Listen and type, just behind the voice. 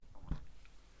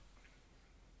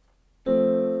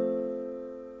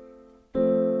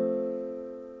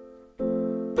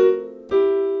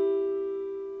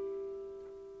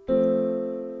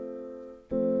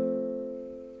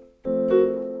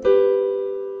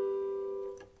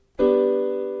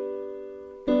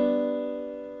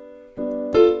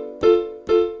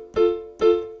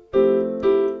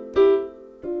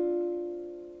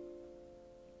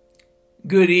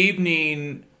Good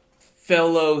evening,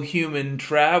 fellow human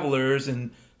travelers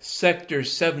in Sector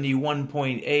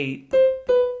 71.8.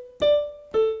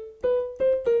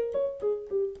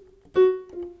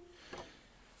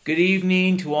 Good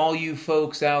evening to all you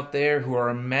folks out there who are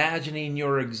imagining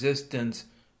your existence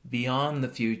beyond the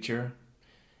future,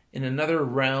 in another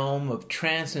realm of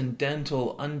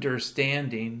transcendental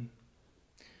understanding.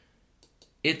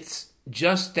 It's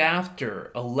just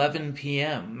after 11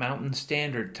 p.m. Mountain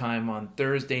Standard Time on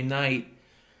Thursday night,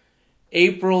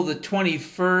 April the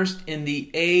 21st, in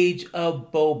the age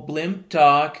of Bo Blimp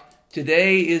Talk.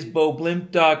 Today is Bo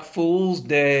Blimp Talk Fool's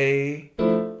Day.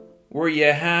 Were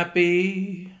you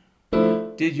happy?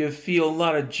 Did you feel a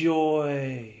lot of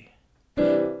joy?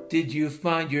 Did you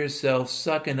find yourself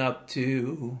sucking up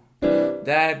to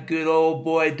that good old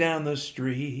boy down the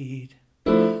street?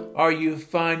 Are you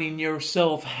finding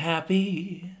yourself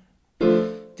happy?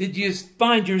 Did you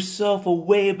find yourself a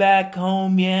way back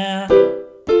home, yeah?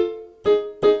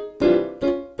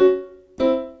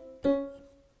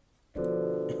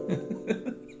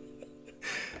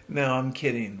 No, I'm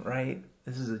kidding, right?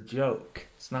 This is a joke.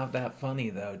 It's not that funny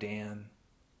though, Dan.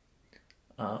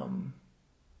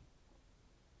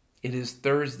 It is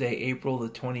Thursday, April the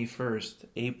 21st,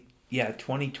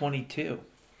 2022.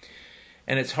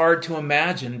 And it's hard to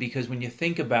imagine because when you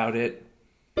think about it,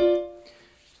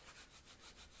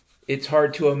 it's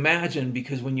hard to imagine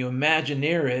because when you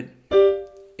imagineer it,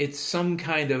 it's some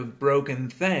kind of broken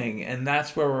thing. And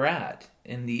that's where we're at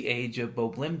in the age of Bo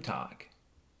Blimp Talk.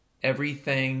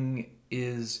 Everything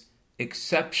is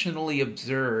exceptionally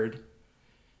absurd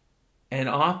and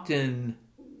often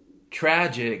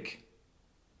tragic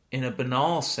in a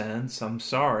banal sense. I'm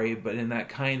sorry, but in that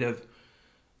kind of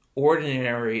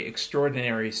ordinary,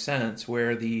 extraordinary sense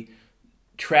where the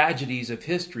tragedies of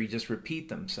history just repeat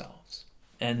themselves.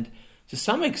 And to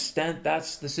some extent,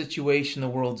 that's the situation the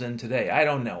world's in today. I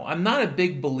don't know. I'm not a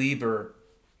big believer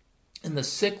in the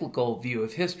cyclical view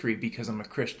of history because I'm a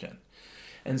Christian.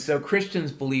 And so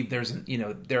Christians believe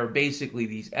there are basically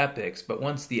these epics, but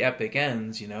once the epic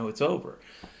ends, it's over.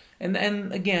 And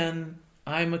again,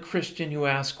 I'm a Christian who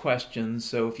asks questions,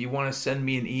 so if you want to send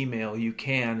me an email, you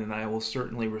can, and I will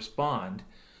certainly respond.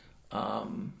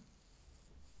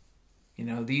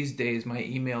 These days my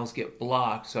emails get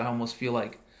blocked, so I almost feel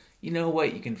like, you know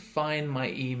what, you can find my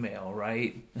email,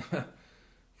 right?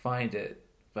 Find it.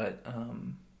 But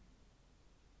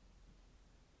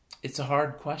it's a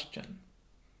hard question.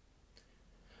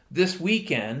 This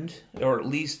weekend, or at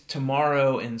least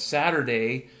tomorrow and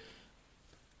Saturday,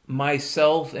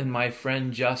 myself and my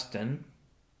friend Justin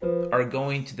are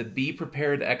going to the Be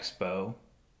Prepared Expo.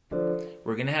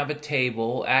 We're going to have a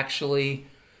table. Actually,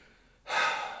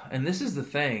 and this is the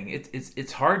thing,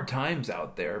 it's hard times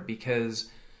out there because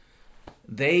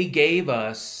they gave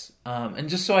us, and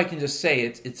just so I can just say,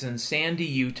 it's in Sandy,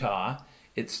 Utah.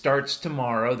 It starts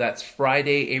tomorrow. That's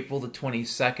Friday, April the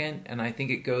 22nd, and I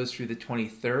think it goes through the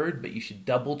 23rd, but you should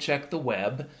double check the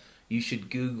web. You should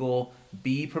Google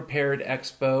Be Prepared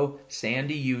Expo,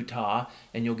 Sandy, Utah,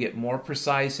 and you'll get more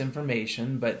precise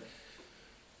information. But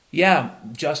yeah,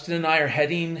 Justin and I are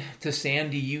heading to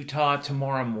Sandy, Utah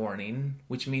tomorrow morning,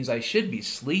 which means I should be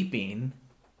sleeping,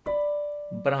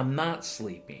 but I'm not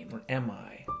sleeping, or am I?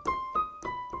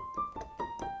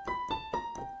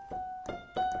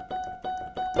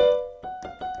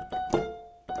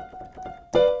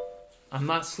 I'm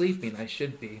not sleeping, I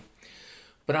should be.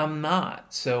 But I'm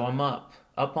not, so I'm up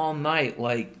all night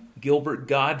like Gilbert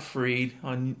Gottfried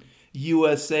on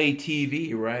USA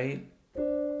TV, right?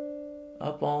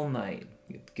 Up all night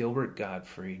with Gilbert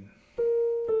Gottfried.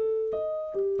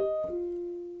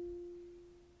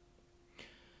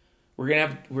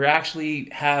 We're actually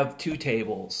have two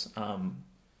tables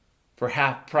for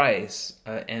half price,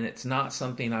 and it's not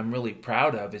something I'm really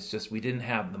proud of. It's just we didn't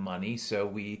have the money, so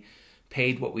we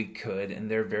paid what we could,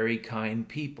 and they're very kind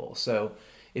people. So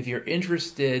if you're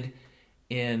interested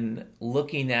in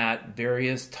looking at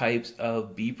various types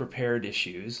of Be Prepared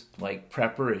issues, like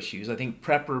prepper issues, I think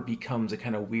prepper becomes a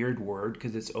kind of weird word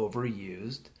because it's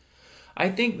overused. I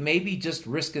think maybe just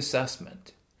risk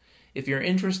assessment. If you're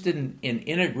interested in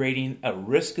integrating a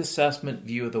risk assessment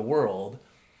view of the world,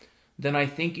 then I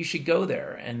think you should go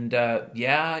there. And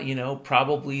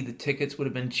probably the tickets would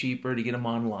have been cheaper to get them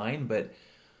online, but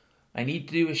I need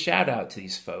to do a shout out to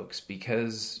these folks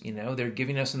because, they're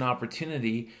giving us an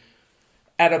opportunity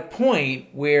at a point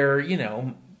where,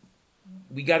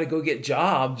 we got to go get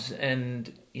jobs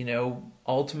and,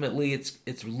 ultimately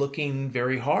it's looking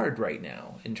very hard right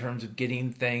now in terms of getting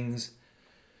things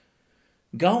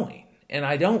going. And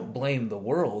I don't blame the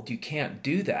world. You can't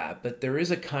do that, but there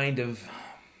is a kind of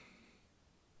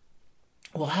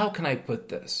Well, how can I put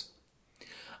this?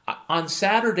 On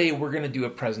Saturday, we're going to do a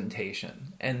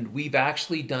presentation, and we've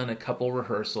actually done a couple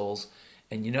rehearsals.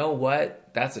 And you know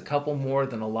what? That's a couple more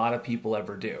than a lot of people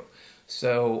ever do.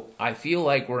 So I feel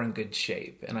like we're in good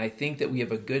shape. And I think that we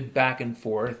have a good back and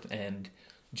forth, and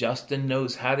Justin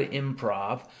knows how to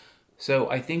improv. So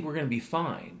I think we're going to be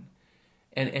fine.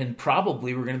 And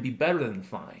probably we're going to be better than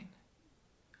fine.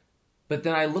 But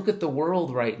then I look at the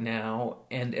world right now,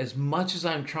 and as much as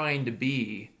I'm trying to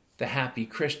be the happy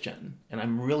Christian, and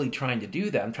I'm really trying to do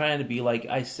that, I'm trying to be like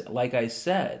I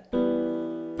said,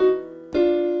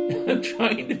 I'm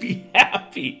trying to be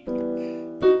happy.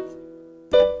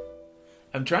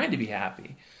 I'm trying to be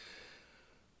happy.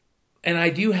 And I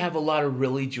do have a lot of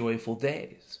really joyful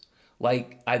days.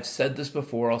 Like I've said this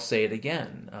before, I'll say it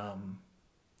again.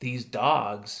 These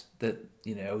dogs that,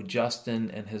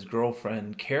 Justin and his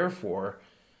girlfriend care for,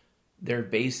 they're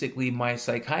basically my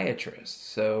psychiatrists.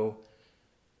 So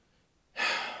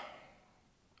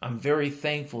I'm very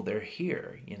thankful they're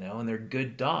here, and they're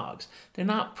good dogs. They're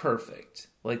not perfect.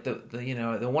 Like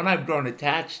the one I've grown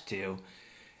attached to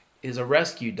is a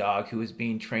rescue dog who is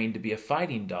being trained to be a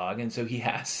fighting dog, and so he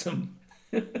has some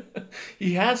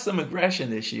he has some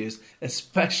aggression issues,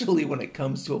 especially when it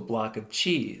comes to a block of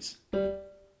cheese.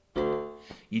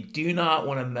 You do not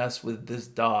want to mess with this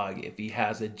dog if he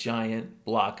has a giant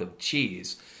block of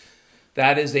cheese.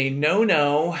 That is a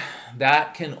no-no.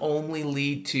 That can only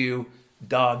lead to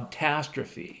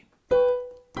dog-tastrophe.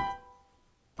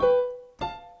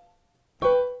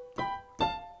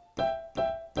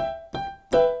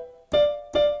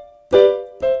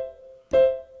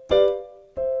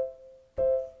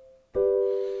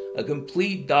 A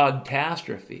complete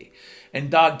dog-tastrophe.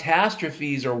 And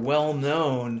dog-tastrophes are well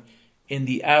known in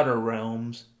the outer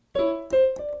realms.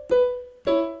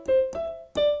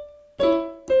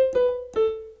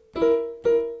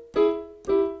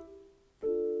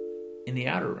 In the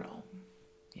outer realm,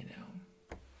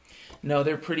 No,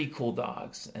 they're pretty cool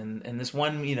dogs. And this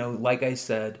one, like I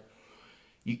said,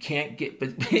 you can't get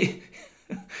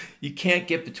you can't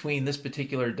get between this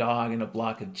particular dog and a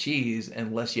block of cheese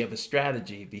unless you have a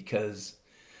strategy, because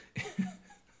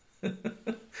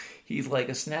he's like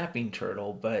a snapping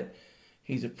turtle, but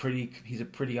he's a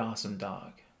pretty awesome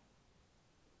dog.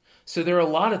 So there are a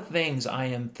lot of things I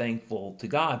am thankful to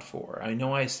God for. I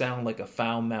know I sound like a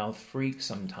foul-mouthed freak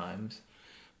sometimes,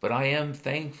 but I am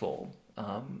thankful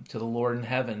to the Lord in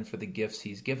heaven for the gifts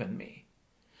he's given me.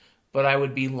 But I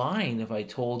would be lying if I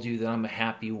told you that I'm a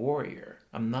happy warrior.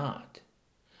 I'm not.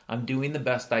 I'm doing the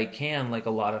best I can, like a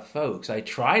lot of folks. I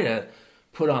try to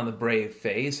put on the brave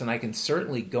face, and I can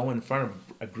certainly go in front of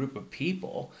a group of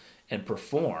people and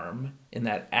perform in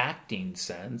that acting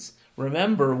sense.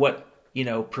 Remember what,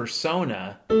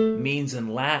 persona means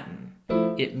in Latin.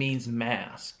 It means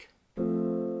mask.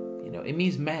 It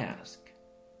means mask.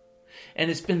 And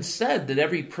it's been said that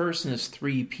every person is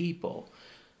three people.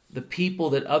 The people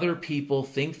that other people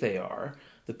think they are,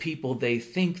 the people they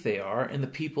think they are, and the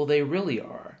people they really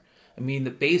are. I mean,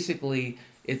 that basically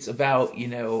it's about,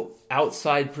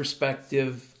 outside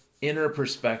perspective, inner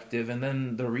perspective, and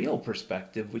then the real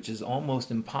perspective, which is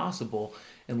almost impossible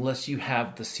unless you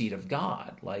have the seat of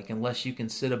God. Like, unless you can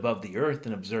sit above the earth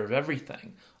and observe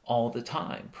everything all the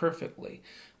time perfectly,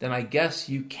 then I guess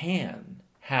you can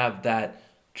have that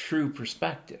true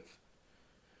perspective.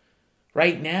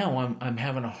 Right now, I'm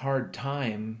having a hard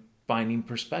time finding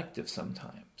perspective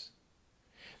sometimes,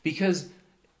 because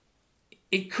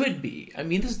it could be. I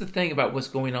mean, this is the thing about what's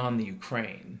going on in the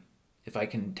Ukraine. If I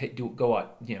can go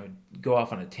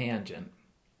off on a tangent,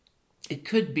 it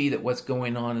could be that what's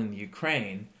going on in the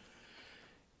Ukraine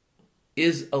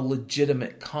is a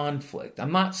legitimate conflict.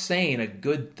 I'm not saying a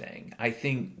good thing. I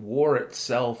think war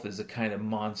itself is a kind of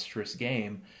monstrous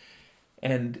game,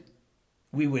 and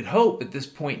we would hope at this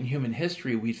point in human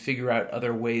history we'd figure out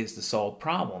other ways to solve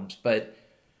problems. But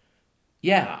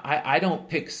yeah, I don't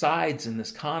pick sides in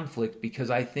this conflict, because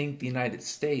I think the United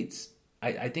States,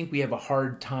 I think we have a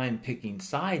hard time picking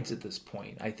sides at this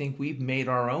point. I think we've made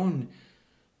our own,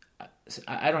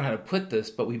 I don't know how to put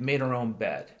this, but we've made our own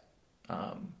bed.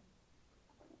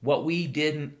 What we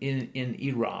did in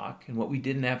Iraq and what we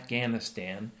did in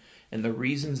Afghanistan and the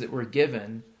reasons that were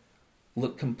given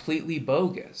look completely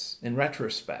bogus in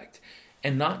retrospect.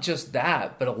 And not just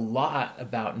that, but a lot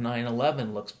about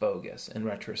 9/11 looks bogus in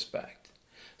retrospect.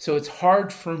 So it's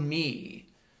hard for me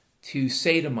to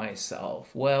say to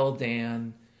myself, well,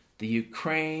 Dan, the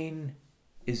Ukraine,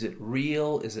 is it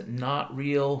real? Is it not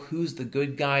real? Who's the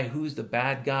good guy? Who's the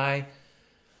bad guy?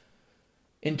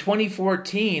 In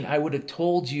 2014, I would have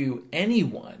told you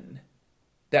anyone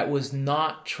that was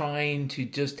not trying to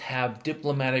just have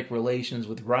diplomatic relations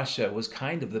with Russia was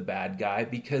kind of the bad guy,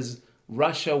 because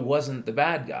Russia wasn't the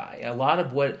bad guy. A lot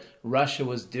of what Russia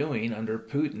was doing under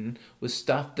Putin was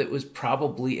stuff that was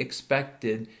probably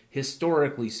expected,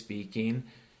 historically speaking,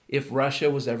 if Russia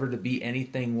was ever to be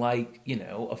anything like,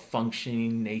 a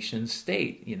functioning nation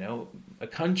state, a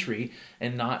country,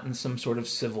 and not in some sort of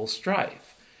civil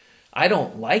strife. I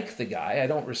don't like the guy. I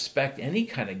don't respect any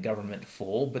kind of government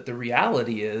fool, but the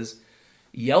reality is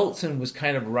Yeltsin was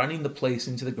kind of running the place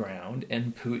into the ground,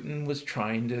 and Putin was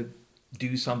trying to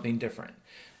do something different.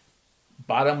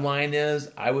 Bottom line is,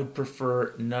 I would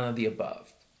prefer none of the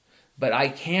above. But I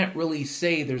can't really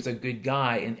say there's a good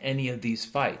guy in any of these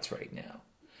fights right now.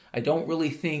 I don't really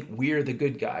think we're the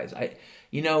good guys.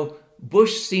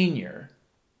 Bush Sr.,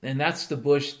 and that's the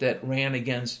Bush that ran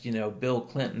against, Bill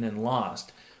Clinton and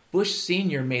lost. Bush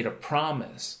Sr. made a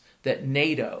promise that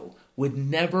NATO would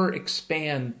never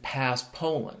expand past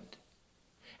Poland.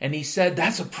 And he said,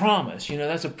 that's a promise,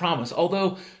 that's a promise.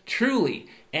 Although, truly,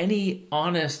 any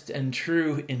honest and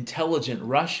true intelligent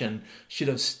Russian should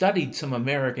have studied some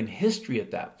American history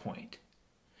at that point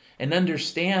and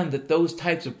understand that those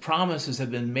types of promises have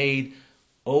been made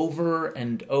over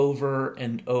and over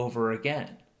and over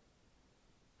again.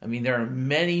 I mean, there are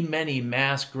many, many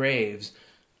mass graves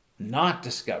not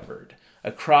discovered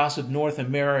across of North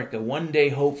America, one day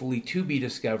hopefully to be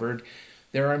discovered.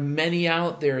 There are many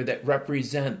out there that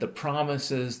represent the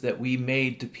promises that we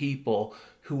made to people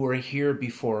who were here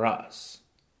before us.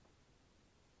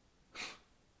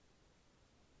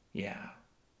 Yeah.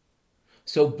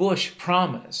 So Bush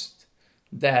promised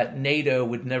that NATO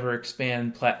would never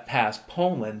expand past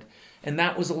Poland, and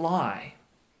that was a lie.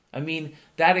 I mean,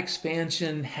 that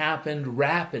expansion happened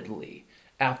rapidly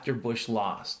after Bush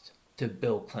lost to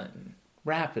Bill Clinton.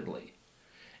 Rapidly.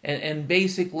 And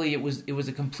basically it was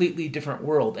a completely different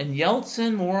world. And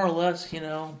Yeltsin, more or less,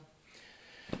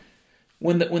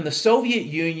 when the Soviet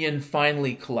Union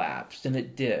finally collapsed, and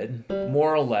it did,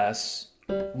 more or less,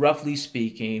 roughly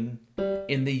speaking,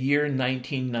 in the year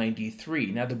 1993.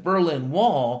 Now, the Berlin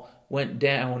Wall went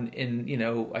down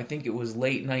in, I think it was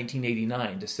late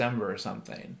 1989, December or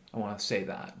something. I want to say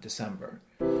that, December.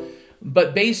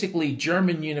 But basically,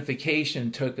 German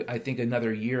unification took, I think,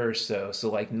 another year or so.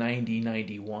 So like 90,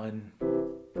 91.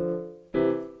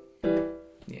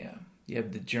 Yeah, you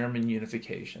have the German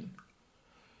unification.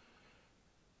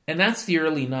 And that's the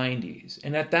early 90s.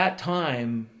 And at that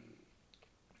time,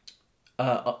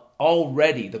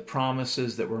 already the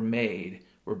promises that were made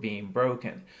were being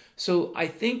broken. So I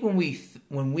think when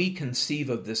we conceive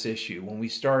of this issue, when we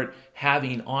start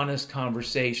having honest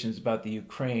conversations about the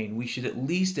Ukraine, we should at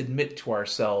least admit to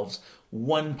ourselves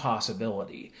one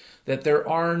possibility, that there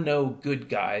are no good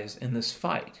guys in this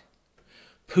fight.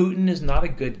 Putin is not a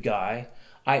good guy.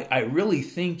 I really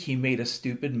think he made a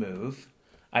stupid move.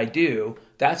 I do.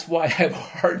 That's why I have a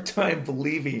hard time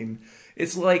believing.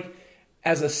 It's like,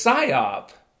 as a psyop,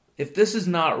 if this is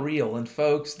not real, and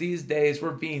folks, these days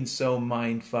we're being so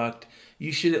mind-fucked,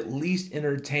 you should at least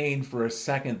entertain for a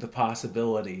second the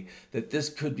possibility that this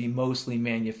could be mostly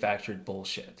manufactured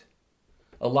bullshit.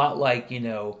 A lot like,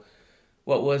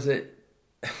 what was it?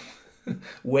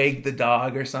 Wag the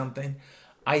dog or something.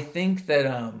 I think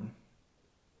that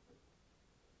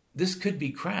this could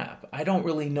be crap. I don't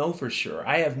really know for sure.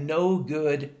 I have no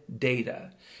good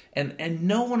data. And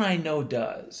no one I know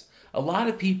does. A lot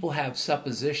of people have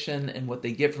supposition and what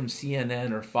they get from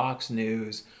CNN or Fox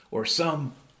News or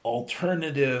some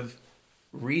alternative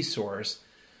resource.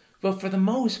 But for the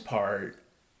most part,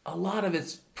 a lot of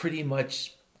it's pretty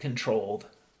much controlled.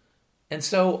 And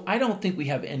so I don't think we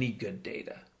have any good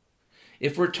data.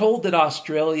 If we're told that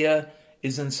Australia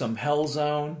is in some hell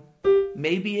zone,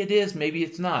 maybe it is, maybe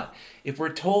it's not. If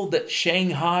we're told that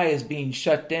Shanghai is being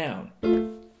shut down,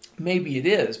 maybe it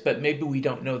is, but maybe we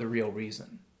don't know the real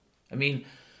reason. I mean,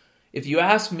 if you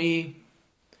ask me,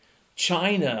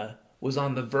 China was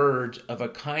on the verge of a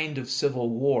kind of civil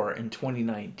war in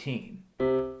 2019.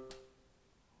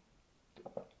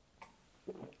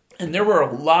 And there were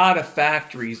a lot of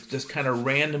factories just kind of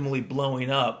randomly blowing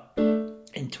up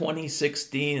in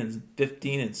 2016 and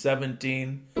 15 and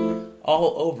 17,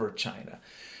 all over China.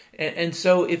 And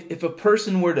so if a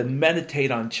person were to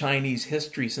meditate on Chinese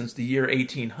history since the year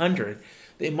 1800,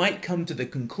 they might come to the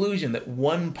conclusion that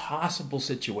one possible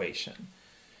situation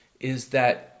is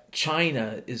that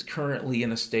China is currently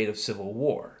in a state of civil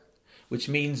war, which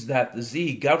means that the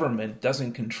Xi government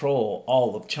doesn't control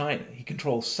all of China. He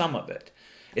controls some of it.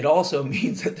 It also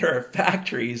means that there are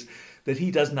factories that he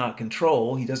does not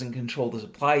control. He doesn't control the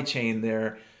supply chain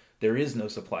there. There is no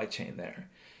supply chain there.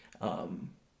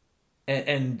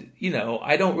 And you know,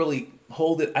 I don't really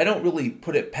hold it. I don't really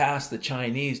put it past the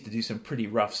Chinese to do some pretty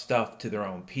rough stuff to their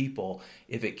own people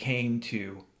if it came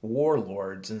to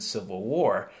warlords and civil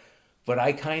war. But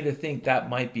I kind of think that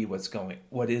might be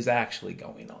what is actually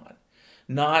going on.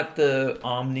 Not the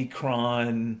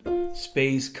Omnicron,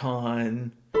 Space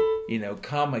Con, you know,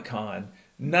 Comic Con.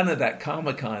 None of that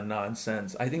Comic Con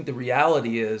nonsense. I think the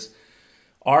reality is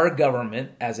our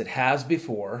government, as it has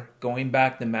before, going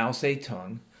back to Mao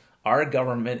Zedong, our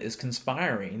government is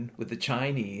conspiring with the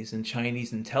Chinese and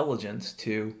Chinese intelligence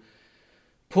to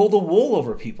pull the wool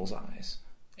over people's eyes.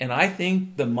 And I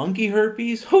think the monkey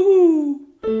herpes,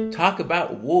 talk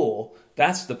about wool.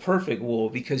 That's the perfect wool,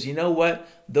 because you know what?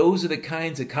 Those are the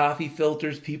kinds of coffee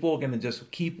filters people are going to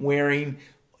just keep wearing,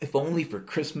 if only for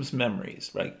Christmas memories,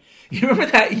 right? You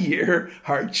remember that year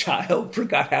our child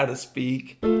forgot how to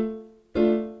speak?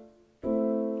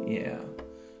 Yeah.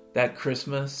 That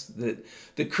Christmas, that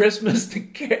year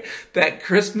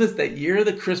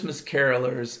the Christmas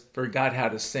carolers forgot how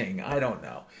to sing. I don't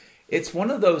know. It's one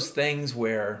of those things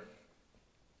where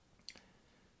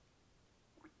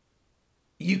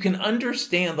you can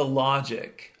understand the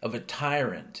logic of a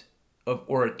tyrant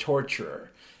or a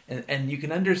torturer, and you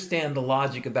can understand the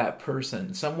logic of that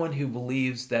person, someone who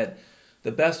believes that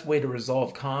the best way to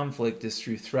resolve conflict is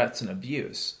through threats and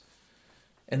abuse.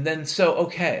 And then, so,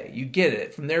 okay, you get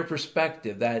it from their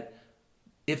perspective, that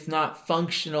if not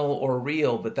functional or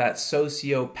real, but that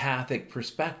sociopathic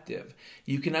perspective.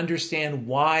 You can understand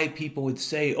why people would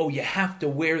say, oh, you have to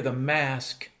wear the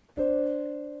mask.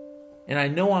 And I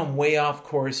know I'm way off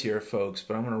course here, folks,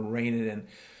 but I'm going to rein it in.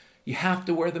 You have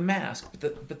to wear the mask.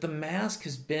 But the mask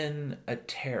has been a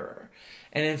terror.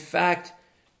 And in fact,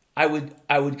 I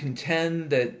would contend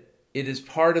that it is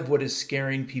part of what is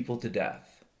scaring people to death.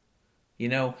 You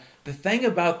know, the thing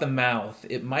about the mouth,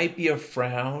 it might be a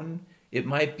frown, it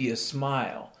might be a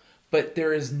smile, but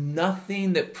there is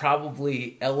nothing that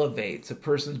probably elevates a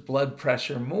person's blood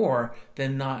pressure more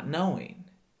than not knowing.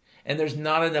 And there's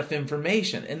not enough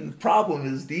information. And the problem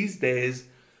is, these days,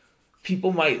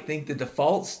 people might think the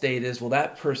default state is, well,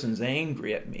 that person's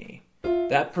angry at me.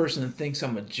 That person thinks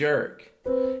I'm a jerk.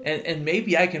 And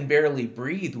maybe I can barely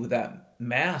breathe with that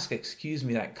mask,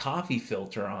 that coffee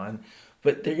filter on.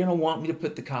 But they're going to want me to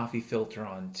put the coffee filter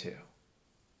on too.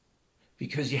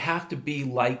 Because you have to be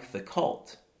like the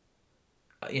cult.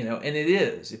 You know, and it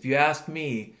is. If you ask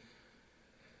me,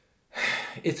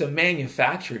 it's a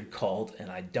manufactured cult,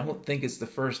 and I don't think it's the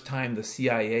first time the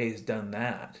CIA has done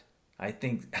that. I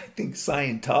think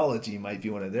Scientology might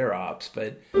be one of their ops,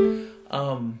 but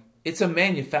it's a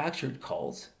manufactured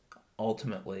cult,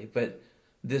 ultimately. But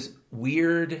this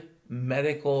weird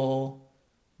medical,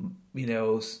 you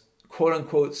know,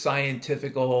 quote-unquote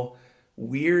scientifical,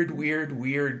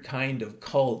 weird kind of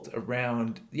cult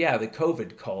around, the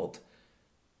COVID cult,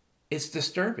 it's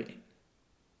disturbing.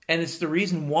 And it's the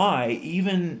reason why,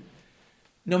 even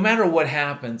no matter what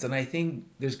happens, and I think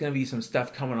there's going to be some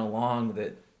stuff coming along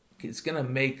that it's going to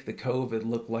make the COVID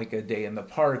look like a day in the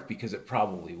park, because it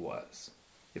probably was.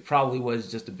 It probably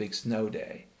was just a big snow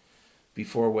day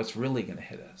before what's really going to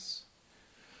hit us.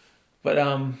 But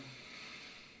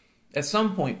at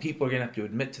some point, people are going to have to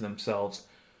admit to themselves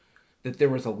that there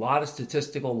was a lot of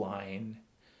statistical lying.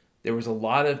 There was a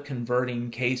lot of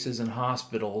converting cases in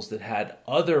hospitals that had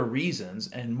other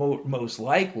reasons, and most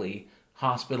likely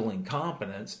hospital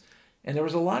incompetence. And there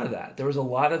was a lot of that. There was a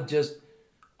lot of just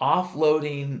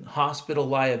offloading hospital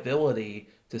liability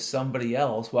to somebody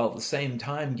else while at the same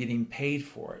time getting paid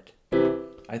for it.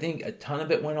 I think a ton of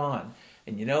it went on.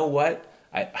 And you know what?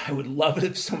 I would love it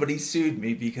if somebody sued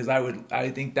me, because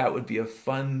I think that would be a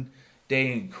fun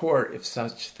day in court if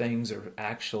such things are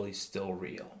actually still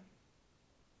real.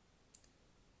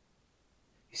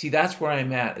 You see, that's where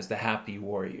I'm at as the happy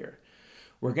warrior.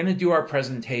 We're going to do our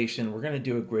presentation. We're going to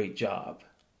do a great job.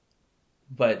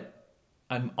 But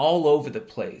I'm all over the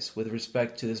place with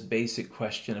respect to this basic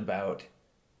question about,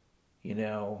 you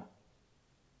know,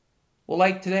 well,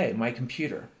 like today, my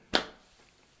computer.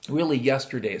 Really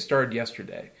yesterday, it started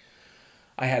yesterday.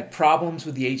 I had problems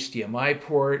with the HDMI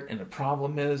port, and the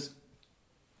problem is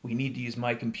we need to use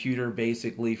my computer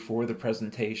basically for the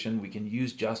presentation. We can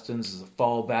use Justin's as a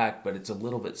fallback, but it's a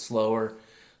little bit slower.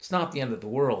 It's not the end of the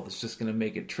world. It's just going to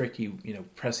make it tricky, you know,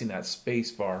 pressing that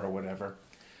space bar or whatever.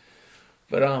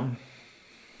 But I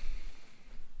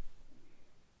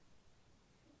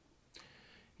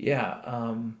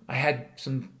had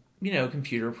some, you know,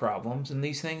 computer problems, and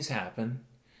these things happen.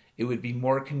 It would be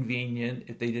more convenient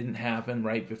if they didn't happen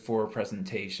right before a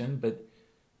presentation, but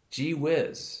gee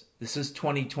whiz, this is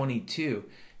 2022.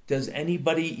 Does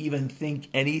anybody even think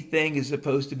anything is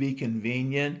supposed to be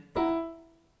convenient?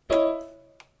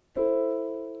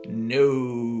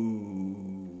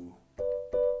 No.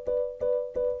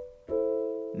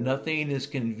 Nothing is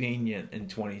convenient in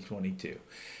 2022.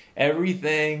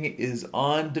 Everything is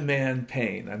on-demand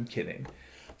pain. I'm kidding.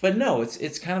 But no,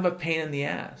 it's kind of a pain in the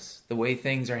ass, the way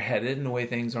things are headed and the way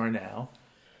things are now.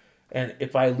 And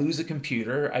if I lose a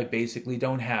computer, I basically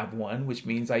don't have one, which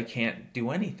means I can't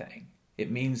do anything.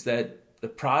 It means that the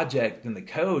project and the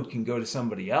code can go to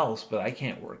somebody else, but I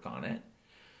can't work on it.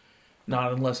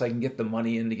 Not unless I can get the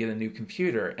money in to get a new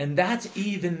computer. And that's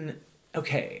even,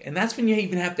 okay, and that's when you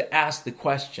even have to ask the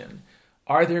question,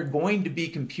 are there going to be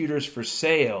computers for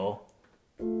sale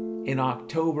in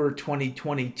October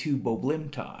 2022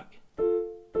 Boblimtalk?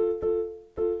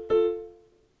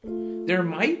 There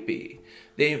might be.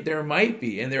 There might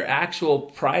be, and their actual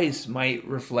price might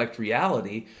reflect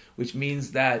reality, which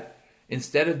means that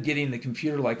instead of getting the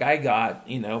computer like I got,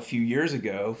 a few years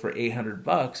ago for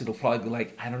 $800, it'll probably be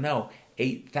like, I don't know,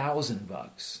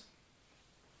 $8,000.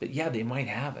 But yeah, they might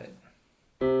have it.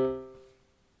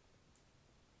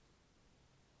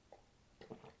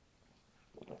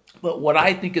 But what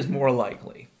I think is more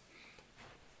likely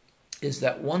is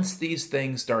that once these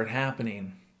things start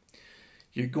happening,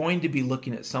 you're going to be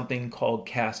looking at something called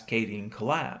cascading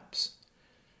collapse.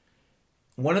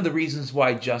 One of the reasons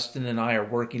why Justin and I are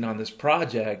working on this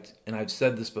project, and I've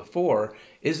said this before,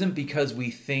 isn't because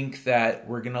we think that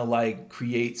we're going to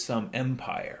create some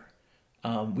empire.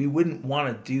 We wouldn't want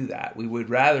to do that. We would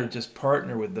rather just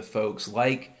partner with the folks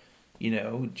like,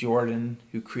 Jordan,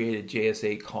 who created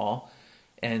JS8 Call,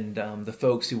 and the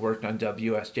folks who worked on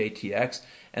WSJTX,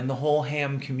 and the whole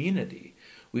ham community.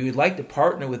 We would like to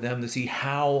partner with them to see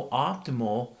how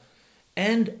optimal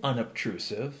and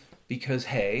unobtrusive, because,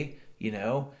 hey,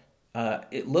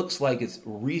 it looks like it's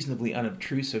reasonably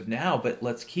unobtrusive now, but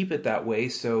let's keep it that way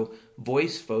so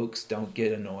voice folks don't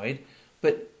get annoyed.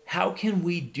 But how can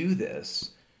we do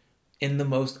this in the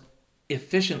most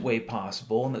efficient way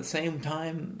possible, and at the same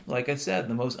time, like I said,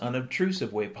 the most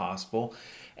unobtrusive way possible?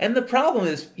 And the problem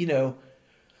is,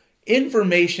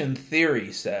 information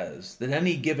theory says that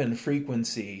any given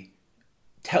frequency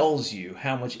tells you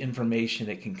how much information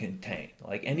it can contain.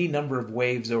 Like any number of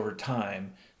waves over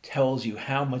time tells you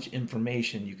how much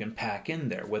information you can pack in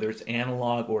there, whether it's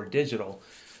analog or digital.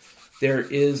 There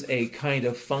is a kind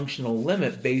of functional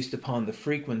limit based upon the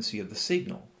frequency of the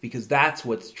signal, because that's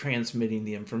what's transmitting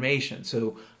the information.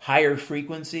 So higher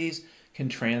frequencies can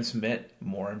transmit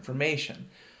more information.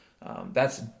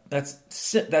 That's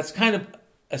kind of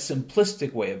a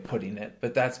simplistic way of putting it,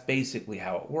 but that's basically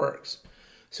how it works.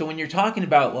 So when you're talking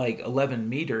about 11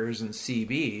 meters and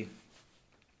CB,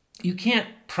 you can't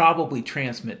probably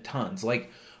transmit tons.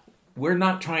 We're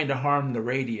not trying to harm the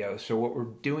radio, so what we're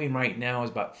doing right now is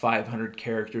about 500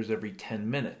 characters every 10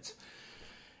 minutes.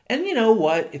 And you know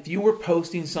what? If you were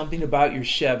posting something about your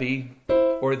Chevy,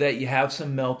 or that you have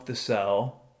some milk to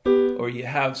sell,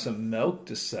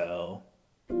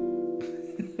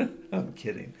 I'm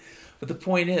kidding. But the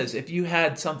point is, if you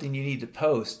had something you need to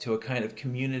post to a kind of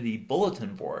community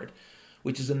bulletin board,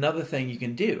 which is another thing you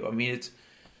can do. I mean, it's,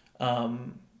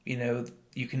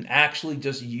 you can actually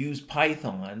just use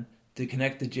Python to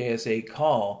connect the JS8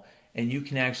 Call, and you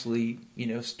can actually,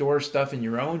 store stuff in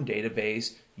your own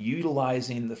database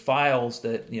utilizing the files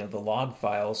that, the log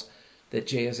files that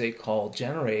JS8 Call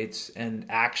generates, and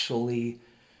actually,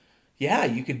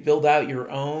 you could build out your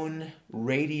own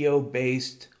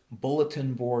radio-based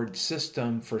bulletin board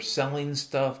system for selling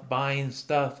stuff, buying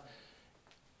stuff.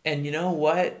 And you know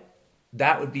what?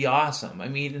 That would be awesome. I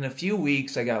mean, in a few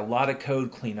weeks, I got a lot of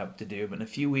code cleanup to do, but in a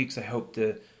few weeks, I hope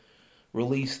to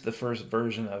release the first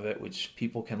version of it, which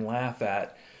people can laugh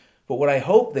at. But what I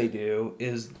hope they do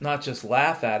is not just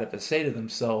laugh at it, but say to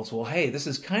themselves, well, hey, this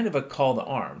is kind of a call to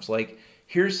arms.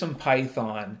 Here's some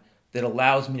Python that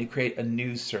allows me to create a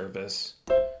news service.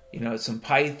 Some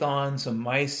Python, some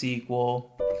MySQL,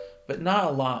 but not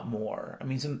a lot more. I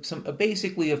mean, some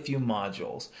basically a few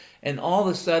modules. And all of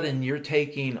a sudden, you're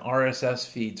taking RSS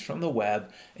feeds from the web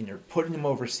and you're putting them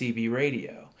over CB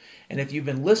radio. And if you've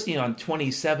been listening on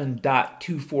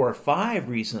 27.245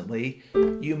 recently,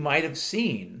 you might have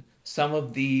seen some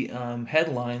of the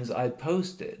headlines I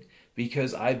posted,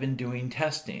 because I've been doing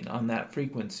testing on that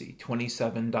frequency,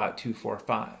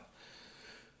 27.245.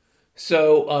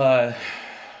 So,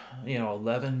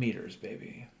 11 meters,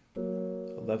 baby.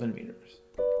 11 meters.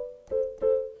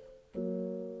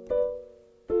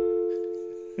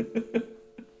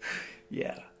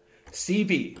 Yeah.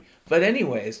 CB. But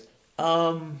anyways,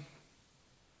 some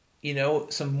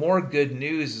more good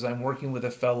news is I'm working with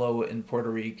a fellow in Puerto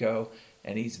Rico,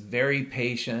 and he's very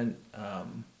patient. I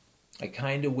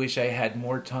kind of wish I had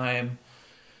more time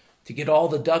to get all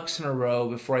the ducks in a row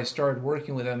before I started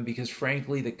working with them, because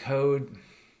frankly, the code,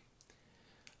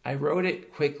 I wrote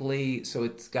it quickly, so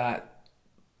it's got,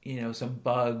 some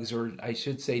bugs, or I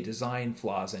should say design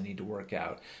flaws I need to work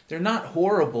out. They're not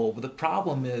horrible, but the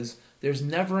problem is there's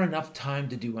never enough time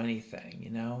to do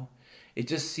anything. It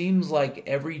just seems like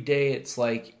every day it's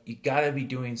like you got to be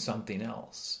doing something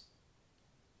else.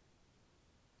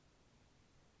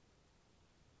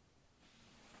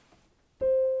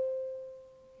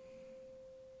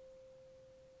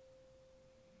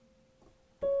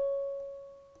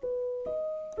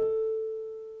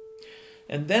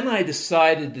 And then I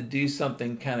decided to do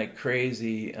something kind of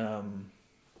crazy,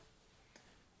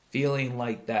 feeling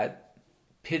like that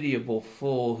pitiable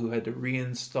fool who had to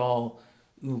reinstall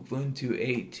Ubuntu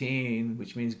 18,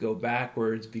 which means go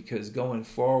backwards, because going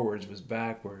forwards was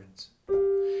backwards.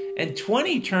 And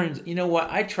 20 turns, you know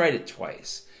what, I tried it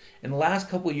twice. In the last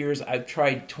couple of years, I've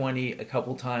tried 20 a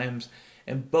couple times,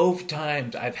 and both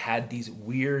times I've had these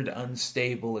weird,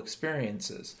 unstable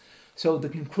experiences. So the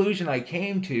conclusion I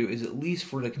came to is, at least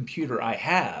for the computer I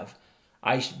have,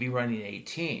 I should be running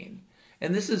 18.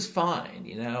 And this is fine,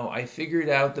 I figured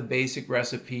out the basic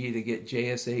recipe to get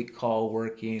JS8 call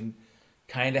working.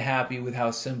 Kind of happy with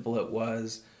how simple it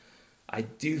was. I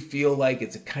do feel like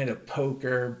it's a kind of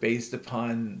poker based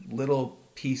upon little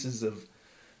pieces of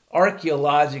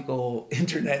archaeological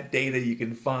internet data you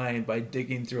can find by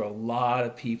digging through a lot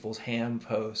of people's ham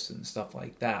posts and stuff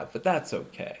like that. But that's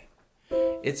okay.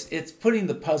 It's putting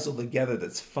the puzzle together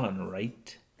that's fun,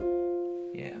 right?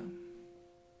 Yeah.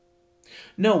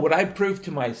 No, what I proved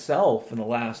to myself in the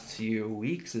last few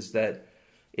weeks is that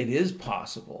it is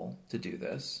possible to do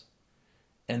this.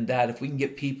 And that if we can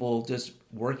get people just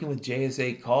working with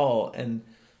JS8 call and,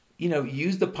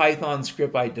 use the Python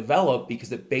script I developed,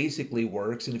 because it basically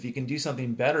works. And if you can do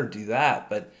something better, do that.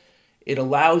 But it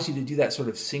allows you to do that sort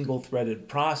of single-threaded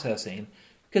processing.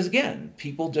 Because again,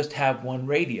 people just have one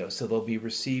radio, so they'll be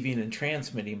receiving and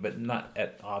transmitting, but not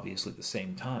at obviously the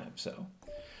same time. So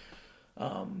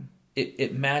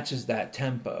it matches that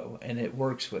tempo, and it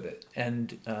works with it.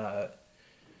 And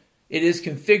it is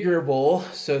configurable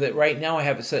so that right now I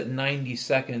have it set 90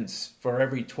 seconds for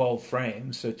every 12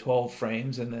 frames. So 12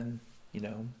 frames, and then,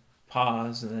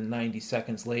 pause, and then 90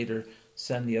 seconds later,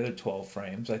 send the other 12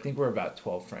 frames. I think we're about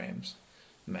 12 frames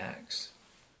max.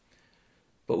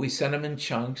 But we send them in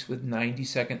chunks with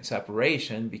 90-second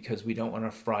separation because we don't want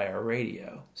to fry our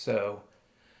radio. So,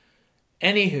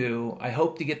 anywho, I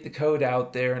hope to get the code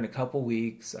out there in a couple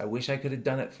weeks. I wish I could have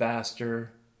done it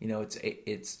faster.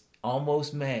 It's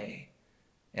almost May,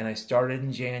 and I started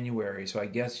in January, so I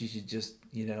guess you should just,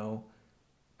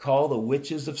 call the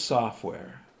witches of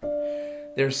software.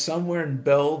 There's somewhere in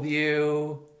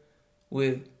Bellevue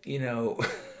with,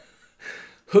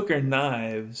 hooker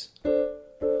knives.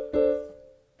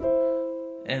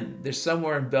 And there's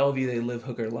somewhere in Bellevue they live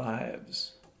hooker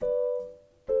lives.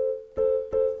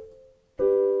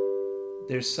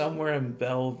 There's somewhere in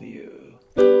Bellevue.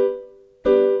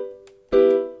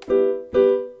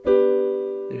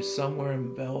 There's somewhere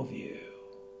in Bellevue.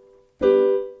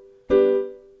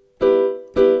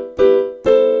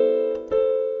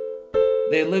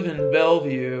 They live in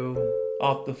Bellevue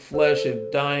off the flesh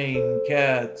of dying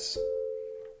cats.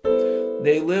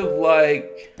 They live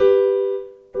like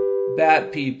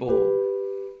bat people,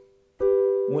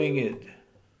 winged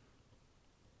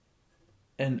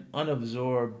and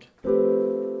unabsorbed,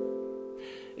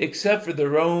 except for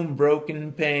their own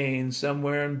broken pain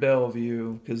somewhere in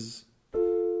Bellevue, because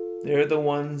they're the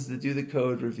ones that do the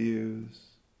code reviews,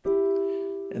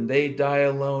 and they die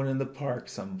alone in the park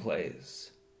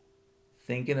someplace,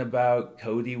 thinking about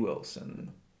Cody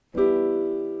Wilson.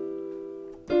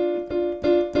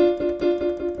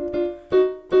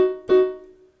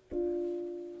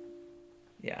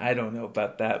 I don't know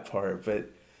about that part, but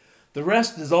the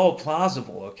rest is all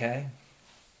plausible, okay?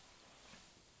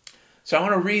 So I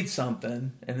want to read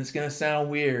something, and it's going to sound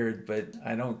weird, but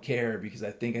I don't care because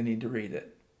I think I need to read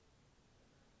it.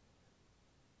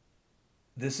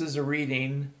 This is a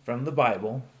reading from the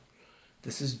Bible.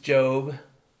 This is Job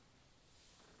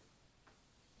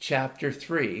chapter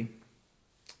 3.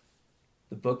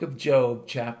 The book of Job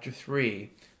chapter 3,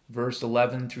 verse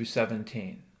 11 through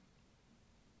 17.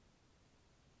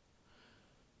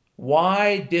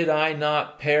 Why did I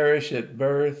not perish at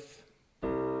birth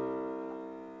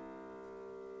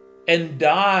and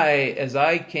die as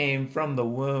I came from the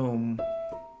womb?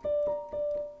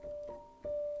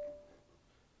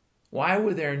 Why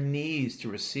were there knees to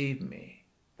receive me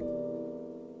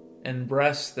and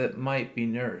breasts that might be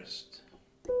nursed?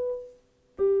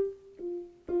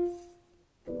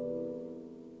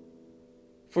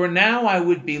 For now I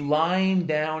would be lying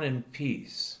down in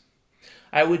peace.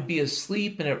 I would be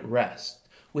asleep and at rest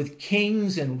with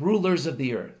kings and rulers of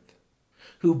the earth,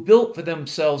 who built for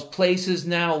themselves places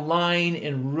now lying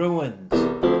in ruins,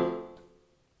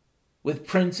 with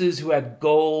princes who had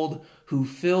gold, who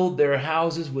filled their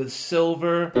houses with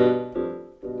silver.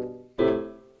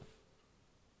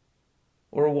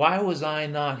 Or why was I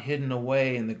not hidden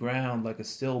away in the ground like a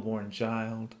stillborn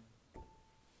child?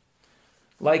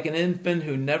 Like an infant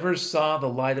who never saw the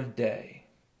light of day.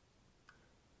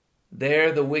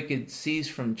 There the wicked cease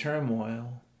from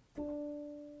turmoil,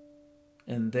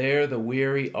 and there the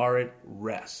weary are at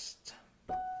rest.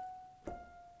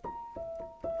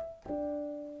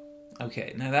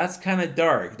 Okay, now that's kind of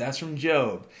dark. That's from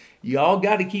Job. Y'all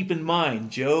got to keep in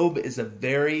mind, Job is a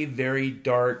very, very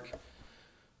dark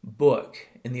book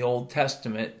in the Old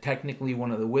Testament, technically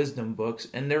one of the wisdom books,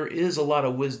 and there is a lot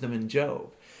of wisdom in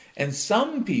Job. And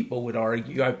some people would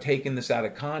argue I've taken this out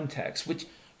of context, which,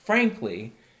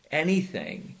 frankly,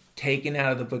 anything taken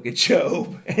out of the book of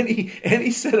Job,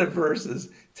 any set of verses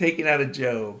taken out of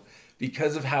Job,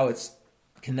 because of how it's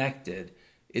connected,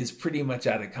 is pretty much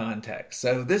out of context.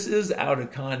 So this is out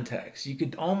of context. You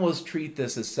could almost treat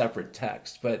this as separate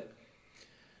text, but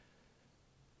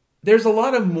there's a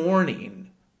lot of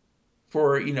mourning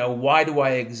for, why do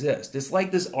I exist? It's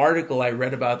like this article I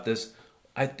read about this.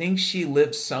 I think she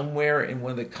lives somewhere in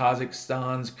one of the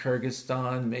Kazakhstans,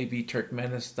 Kyrgyzstan, maybe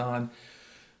Turkmenistan.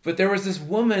 But there was this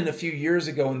woman a few years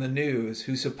ago in the news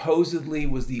who supposedly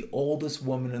was the oldest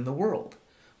woman in the world.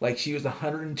 Like she was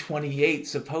 128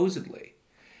 supposedly.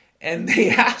 And they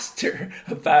asked her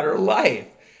about her life.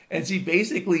 And she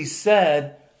basically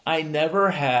said, I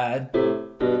never had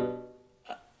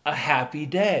a happy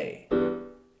day.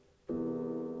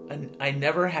 And I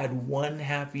never had one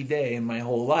happy day in my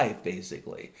whole life,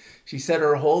 basically. She said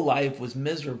her whole life was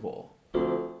miserable.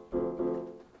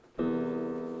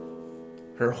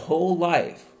 Her whole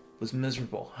life was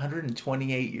miserable.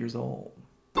 128 years old.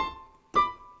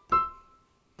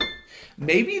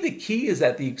 Maybe the key is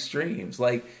at the extremes.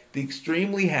 Like the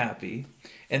extremely happy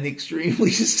and the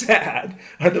extremely sad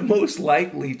are the most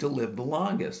likely to live the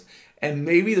longest. And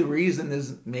maybe the reason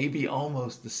is maybe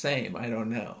almost the same. I don't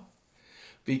know.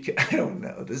 I don't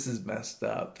know. This is messed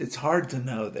up. It's hard to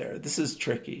know there. This is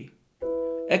tricky.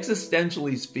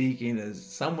 Existentially speaking, as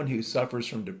someone who suffers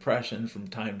from depression from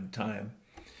time to time,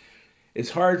 it's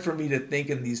hard for me to think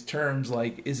in these terms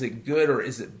like, is it good or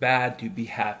is it bad to be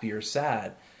happy or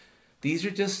sad? These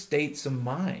are just states of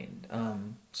mind.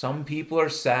 Some people are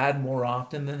sad more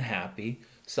often than happy.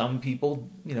 Some people,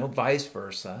 vice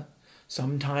versa.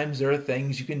 Sometimes there are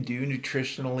things you can do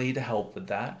nutritionally to help with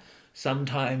that.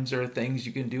 Sometimes there are things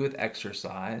you can do with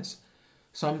exercise.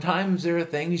 Sometimes there are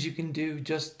things you can do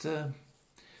just to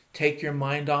take your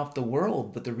mind off the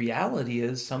world. But the reality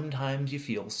is sometimes you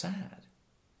feel sad.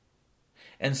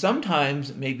 And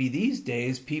sometimes, maybe these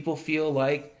days, people feel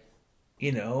like,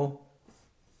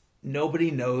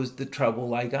 nobody knows the trouble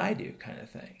like I do, kind of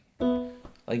thing.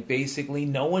 Like basically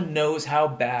no one knows how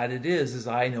bad it is as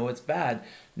I know it's bad.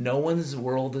 No one's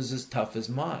world is as tough as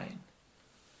mine.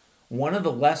 One of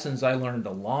the lessons I learned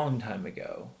a long time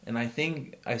ago, and I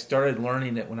think I started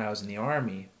learning it when I was in the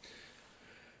Army,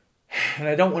 and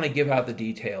I don't want to give out the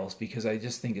details because I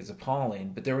just think it's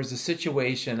appalling, but there was a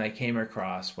situation I came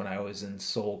across when I was in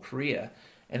Seoul, Korea,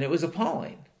 and it was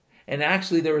appalling. And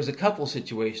actually there was a couple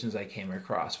situations I came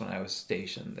across when I was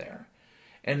stationed there.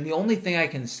 And the only thing I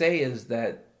can say is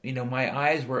that, my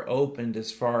eyes were opened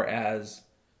as far as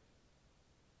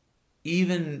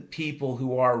even people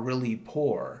who are really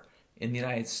poor in the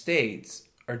United States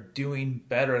are doing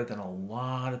better than a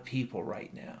lot of people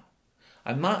right now.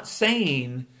 I'm not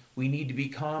saying we need to be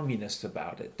communists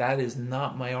about it. That is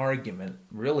not my argument.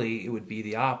 Really, it would be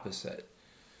the opposite.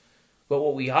 But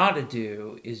what we ought to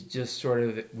do is just sort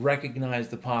of recognize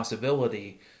the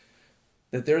possibility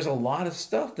that there's a lot of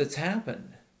stuff that's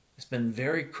happened. It's been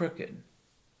very crooked.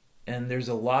 And there's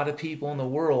a lot of people in the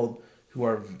world who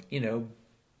are,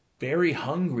 very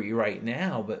hungry right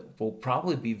now, but will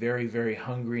probably be very, very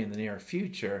hungry in the near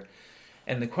future.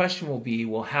 And the question will be,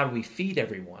 well, how do we feed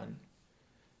everyone?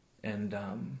 And,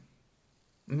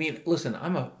 listen,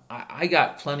 I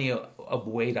got plenty of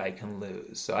weight I can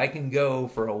lose, so I can go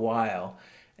for a while,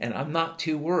 and I'm not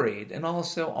too worried. And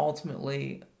also,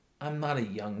 ultimately, I'm not a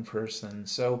young person,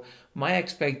 so my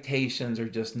expectations are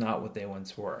just not what they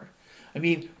once were.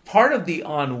 Part of the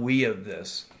ennui of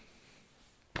this,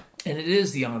 and it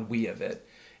is the ennui of it,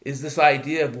 is this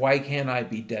idea of why can't I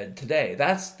be dead today?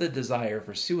 That's the desire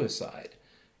for suicide,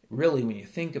 really, when you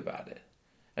think about it.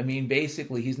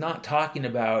 Basically, he's not talking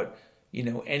about,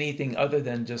 anything other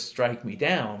than just strike me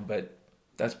down, but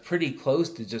that's pretty close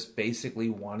to just basically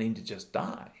wanting to just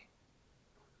die.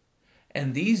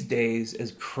 And these days,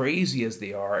 as crazy as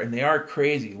they are, and they are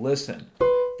crazy, listen,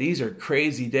 these are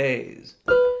crazy days.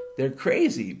 They're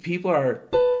crazy.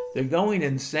 They're going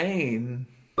insane,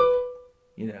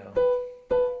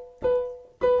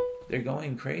 They're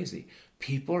going crazy.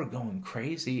 People are going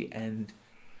crazy, and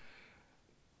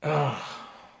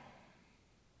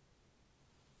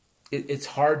it's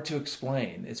hard to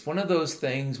explain. It's one of those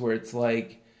things where it's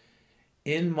like,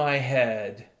 in my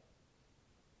head,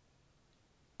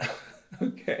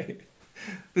 okay,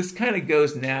 this kind of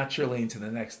goes naturally into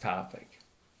the next topic.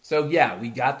 So yeah, we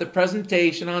got the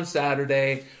presentation on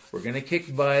Saturday. We're going to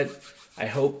kick butt. I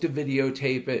hope to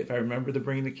videotape it if I remember to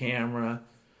bring the camera.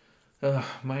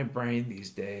 My brain these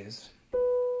days,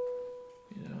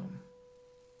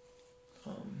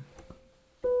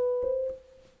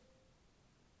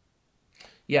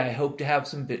 yeah, I hope to have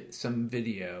some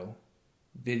video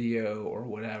or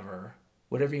whatever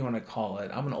you want to call it.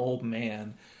 I'm an old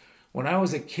man. When I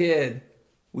was a kid,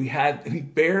 we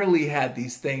barely had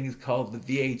these things called the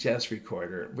VHS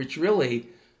recorder, which really,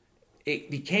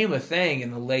 it became a thing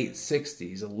in the late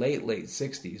 60s, late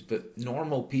 60s, but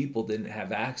normal people didn't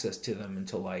have access to them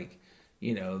until the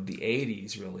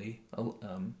 80s, really,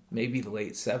 maybe the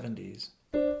late 70s.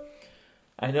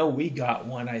 I know we got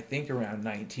one, I think, around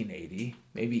 1980,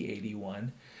 maybe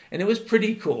 81, and it was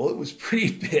pretty cool. It was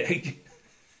pretty big.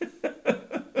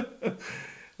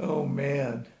 Oh,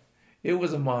 man. It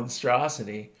was a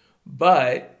monstrosity,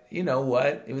 but you know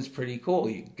what? It was pretty cool.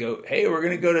 You go, hey, we're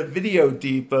going to go to Video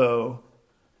Depot.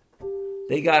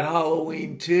 They got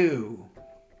Halloween too.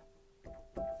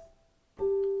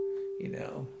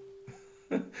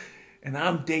 And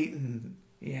I'm dating,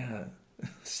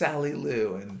 Sally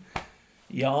Lou. And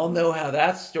y'all know how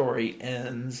that story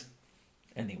ends.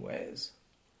 Anyways.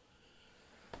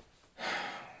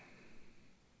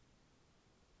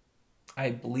 I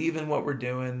believe in what we're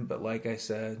doing, but like I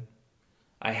said,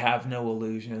 I have no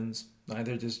illusions.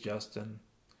 Neither does Justin.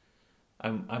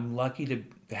 I'm lucky to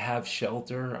have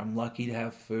shelter. I'm lucky to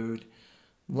have food.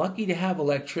 I'm lucky to have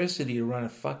electricity to run a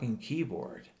fucking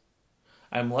keyboard.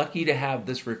 I'm lucky to have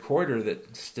this recorder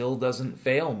that still doesn't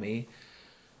fail me.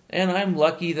 And I'm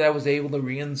lucky that I was able to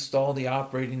reinstall the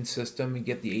operating system and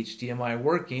get the HDMI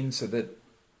working so that,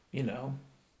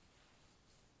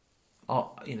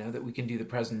 that we can do the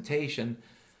presentation.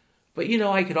 But,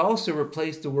 I could also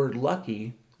replace the word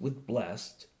lucky with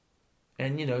blessed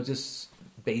and, just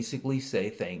basically say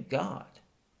thank God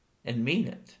and mean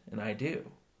it. And I do.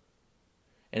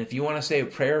 And if you want to say a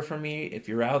prayer for me, if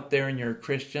you're out there and you're a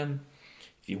Christian,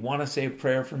 if you want to say a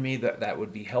prayer for me, that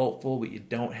would be helpful, but you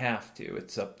don't have to.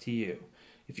 It's up to you.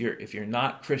 If you're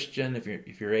not Christian, if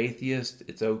you're atheist,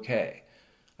 it's okay.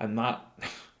 I'm not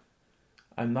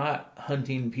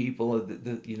hunting people.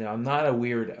 I'm not a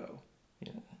weirdo.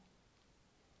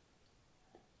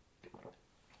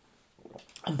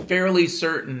 I'm fairly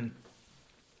certain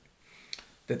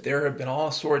that there have been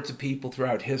all sorts of people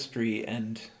throughout history,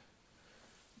 and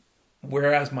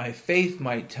whereas my faith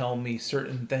might tell me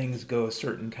certain things go a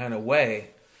certain kind of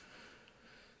way,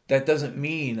 that doesn't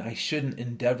mean I shouldn't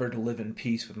endeavor to live in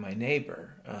peace with my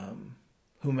neighbor,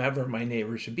 whomever my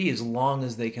neighbor should be, as long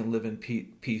as they can live in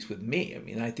peace with me. I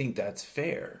mean, I think that's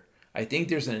fair. I think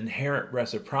there's an inherent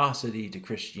reciprocity to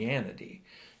Christianity,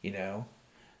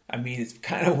 I mean, it's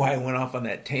kind of why I went off on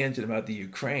that tangent about the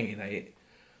Ukraine.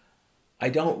 I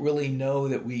don't really know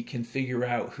that we can figure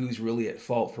out who's really at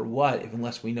fault for what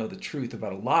unless we know the truth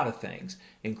about a lot of things,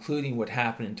 including what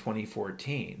happened in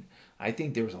 2014. I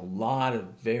think there was a lot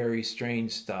of very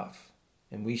strange stuff,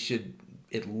 and we should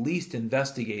at least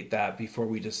investigate that before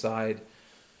we decide,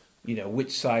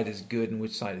 which side is good and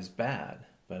which side is bad.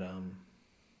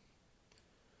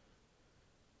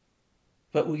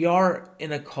 But we are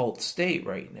in a cult state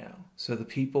right now. So the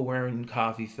people wearing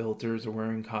coffee filters are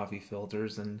wearing coffee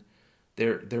filters, and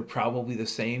they're probably the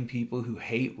same people who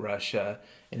hate Russia.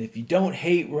 And if you don't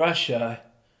hate Russia,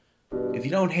 if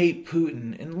you don't hate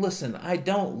Putin, and listen, I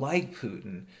don't like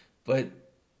Putin, but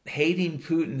hating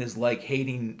Putin is like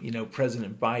hating,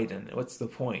 President Biden. What's the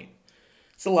point?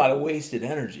 It's a lot of wasted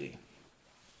energy.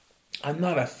 I'm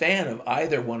not a fan of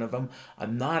either one of them.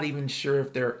 I'm not even sure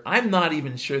they're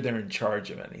in charge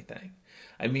of anything.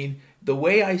 I mean, the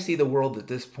way I see the world at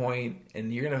this point,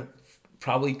 and you're going to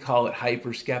probably call it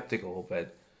hyper skeptical,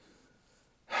 but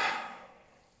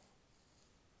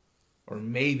or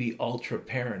maybe ultra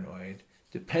paranoid,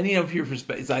 depending on your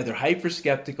perspective. It's either hyper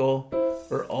skeptical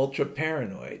or ultra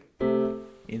paranoid,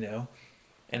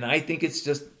 and I think it's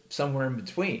just somewhere in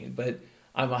between. But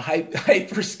I'm a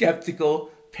hyper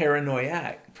skeptical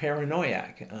paranoiac.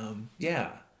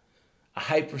 Yeah, a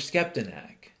hyper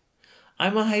skeptinac.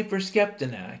 I'm a hyper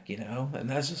skeptinac, and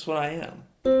that's just what I am.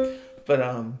 But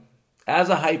as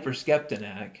a hyper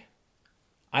skeptinac,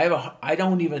 I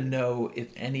don't even know if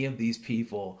any of these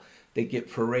people that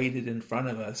get paraded in front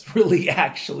of us really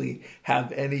actually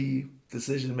have any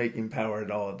decision-making power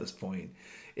at all at this point.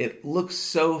 It looks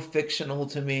so fictional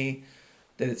to me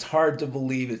that it's hard to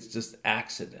believe it's just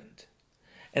accident.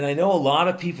 And I know a lot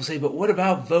of people say, but what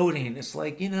about voting? It's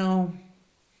like,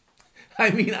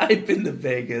 I've been to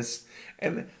Vegas,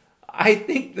 and I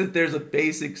think that there's a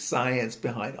basic science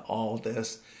behind all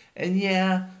this. And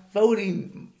yeah,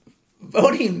 voting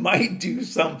might do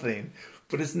something,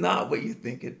 but it's not what you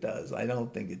think it does. I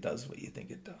don't think it does what you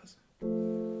think it does.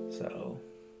 So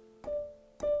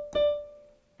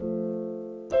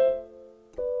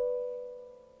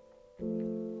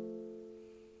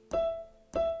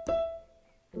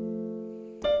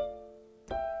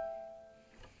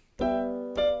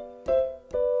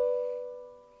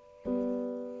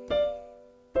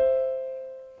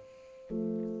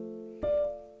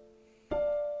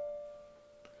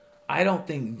I don't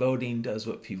think voting does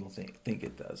what people think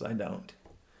it does. I don't.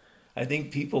 I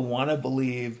think people want to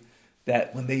believe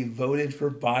that when they voted for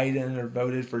Biden or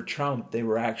voted for Trump, they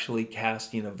were actually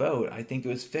casting a vote. I think it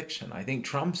was fiction. I think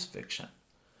Trump's fiction.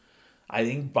 I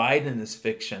think Biden is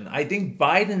fiction. I think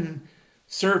Biden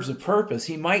serves a purpose.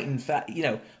 He might, in fact,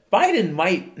 Biden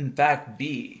might, in fact,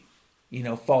 be,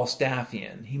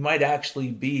 Falstaffian. He might actually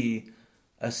be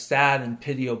a sad and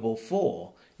pitiable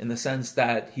fool, in the sense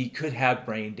that he could have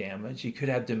brain damage, he could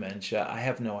have dementia, I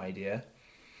have no idea.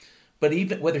 But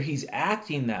even whether he's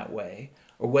acting that way,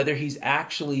 or whether he's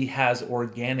actually has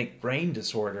organic brain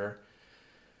disorder,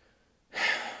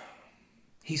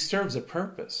 he serves a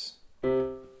purpose.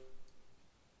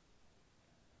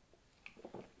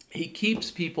 He keeps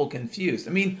people confused.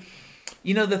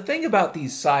 The thing about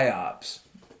these psyops,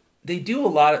 they do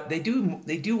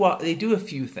a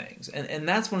few things, and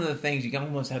that's one of the things you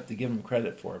almost have to give them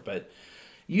credit for. But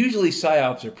usually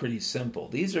psyops are pretty simple.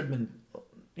 These have been,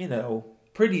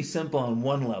 pretty simple on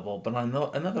one level, but on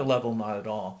another level, not at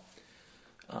all.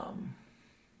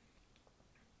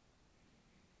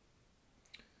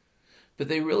 But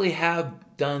they really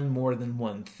have done more than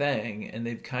one thing, and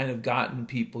they've kind of gotten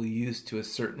people used to a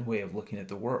certain way of looking at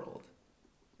the world.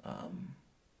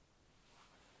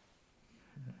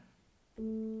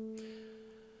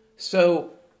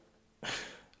 So,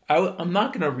 I'm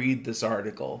not going to read this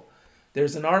article.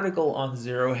 There's an article on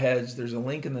Zero Hedge. There's a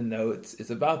link in the notes.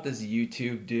 It's about this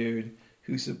YouTube dude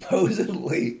who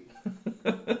supposedly,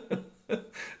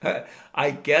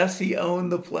 I guess he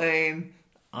owned the plane.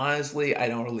 Honestly, I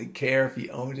don't really care if he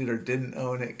owned it or didn't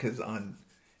own it, because on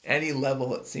any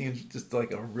level it seems just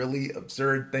like a really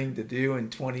absurd thing to do in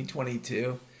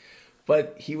 2022.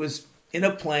 But he was in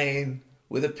a plane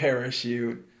with a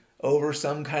parachute over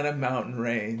some kind of mountain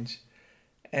range,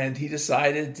 and he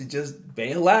decided to just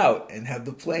bail out and have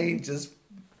the plane just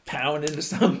pound into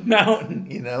some mountain,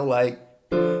 like,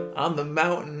 I'm the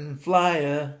mountain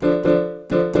flyer,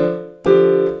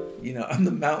 I'm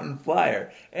the mountain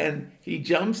flyer. And he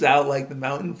jumps out like the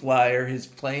mountain flyer. His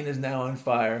plane is now on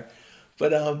fire.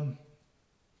 But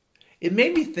it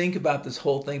made me think about this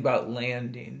whole thing about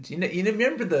landings. You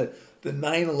remember the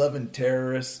 9/11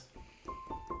 terrorists?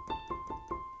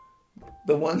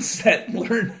 The ones that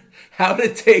learned how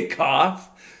to take off,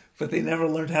 but they never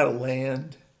learned how to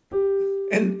land.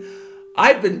 And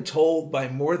I've been told by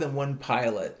more than one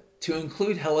pilot to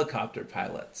include helicopter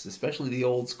pilots, especially the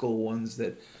old school ones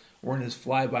that weren't as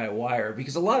fly-by-wire,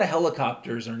 because a lot of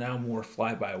helicopters are now more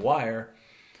fly-by-wire,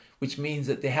 which means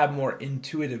that they have more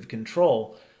intuitive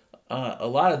control. A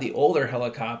lot of the older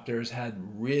helicopters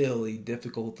had really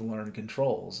difficult to learn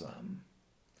controls.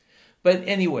 But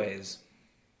anyways,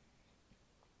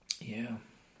 yeah.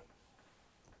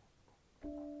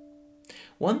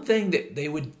 One thing that they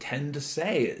would tend to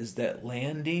say is that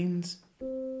landings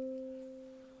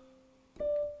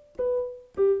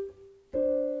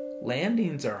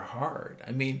are hard.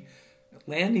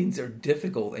 Landings are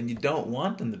difficult, and you don't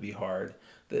want them to be hard.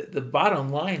 The bottom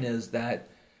line is that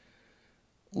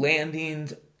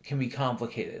landings can be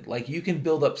complicated. Like, you can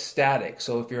build up static.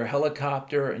 So if you're a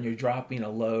helicopter and you're dropping a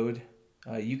load,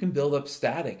 you can build up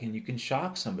static and you can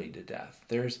shock somebody to death.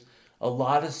 There's a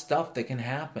lot of stuff that can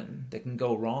happen, that can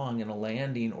go wrong in a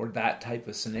landing or that type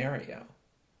of scenario.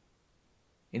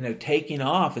 Taking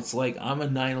off, it's like, I'm a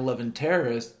 9/11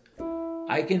 terrorist.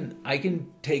 I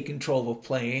can take control of a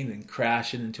plane and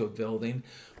crash it into a building.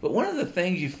 But one of the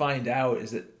things you find out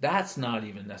is that that's not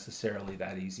even necessarily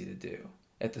that easy to do.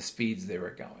 at the speeds they were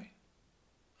going.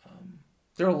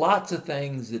 There are lots of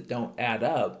things that don't add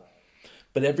up,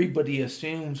 but everybody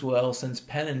assumes, well, since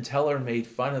Penn and Teller made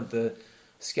fun of the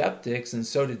skeptics and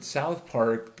so did South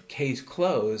Park, the case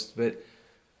closed. But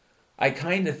I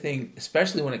kind of think,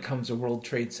 especially when it comes to World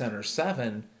Trade Center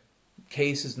 7,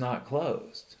 case is not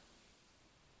closed.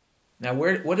 Now,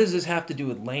 what does this have to do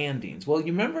with landings? Well,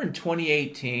 you remember in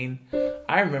 2018,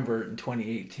 I remember in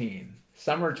 2018,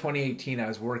 summer 2018, I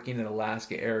was working at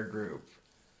Alaska Air Group.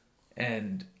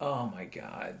 And, oh my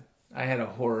God, I had a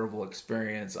horrible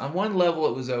experience. On one level,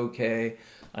 it was okay.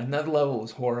 Another level, it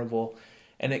was horrible.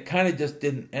 And it kind of just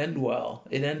didn't end well.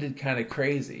 It ended kind of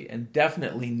crazy. And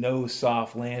definitely no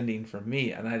soft landing for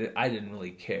me. And I didn't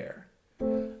really care.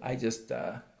 I just,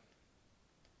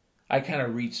 I kind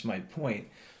of reached my point.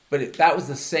 But that was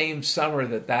the same summer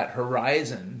that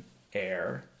Horizon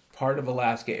Air, part of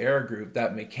Alaska Air Group,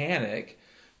 that mechanic,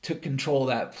 took control of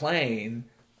that plane,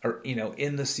 or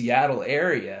in the Seattle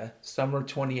area, summer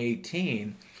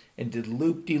 2018, and did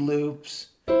loop-de-loops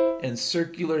and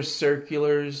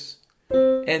circulars,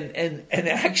 and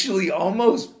actually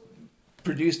almost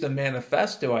produced a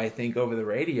manifesto, I think, over the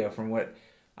radio from what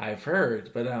I've heard.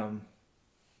 But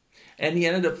and he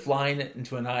ended up flying it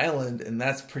into an island, and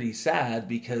that's pretty sad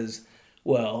because,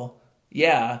 well,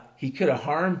 yeah, he could have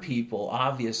harmed people,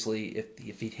 obviously,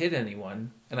 if he'd hit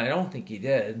anyone, and I don't think he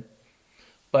did.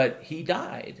 But he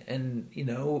died, and,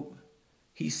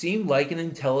 he seemed like an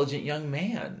intelligent young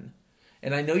man.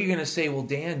 And I know you're going to say, well,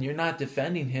 Dan, you're not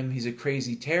defending him. He's a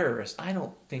crazy terrorist. I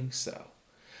don't think so.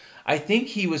 I think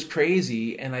he was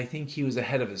crazy, and I think he was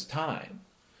ahead of his time.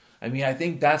 I mean, I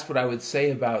think that's what I would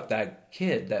say about that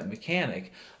kid, that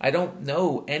mechanic. I don't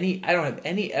have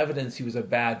any evidence he was a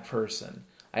bad person.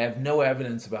 I have no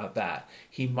evidence about that.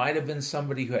 He might have been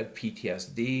somebody who had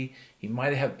PTSD. He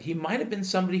might have been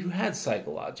somebody who had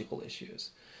psychological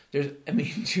issues.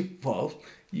 Well,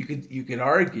 you could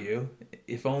argue,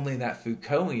 if only in that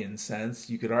Foucaultian sense,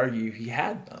 you could argue he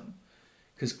had them,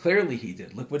 because clearly he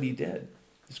did. Look what he did.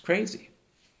 It's crazy.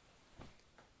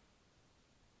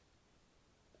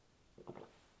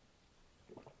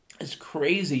 It's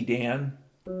crazy, Dan.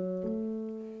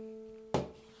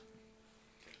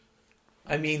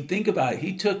 I mean, think about it.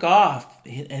 He took off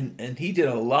and he did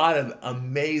a lot of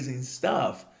amazing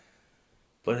stuff.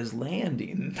 But his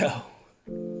landing, no.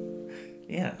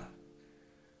 Yeah.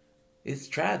 It's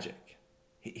tragic.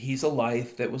 He's a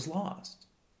life that was lost.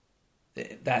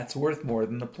 That's worth more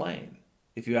than the plane,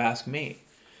 if you ask me.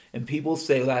 And people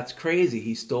say, well, that's crazy.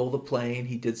 He stole the plane.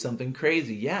 He did something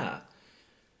crazy. Yeah.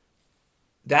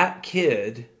 That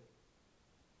kid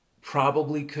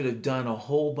probably could have done a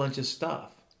whole bunch of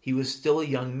stuff. He was still a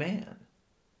young man.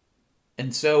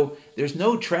 And so there's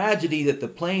no tragedy that the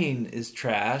plane is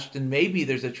trashed, and maybe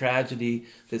there's a tragedy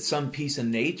that some piece of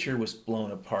nature was blown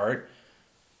apart.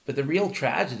 But the real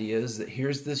tragedy is that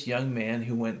here's this young man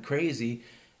who went crazy,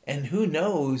 and who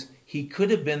knows, he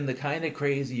could have been the kind of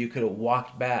crazy you could have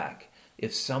walked back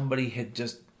if somebody had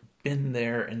just been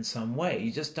there in some way.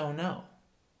 You just don't know.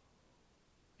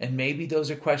 And maybe those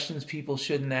are questions people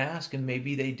shouldn't ask, and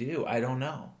maybe they do. I don't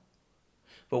know.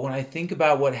 But when I think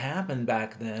about what happened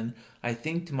back then, I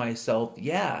think to myself,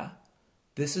 yeah,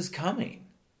 this is coming.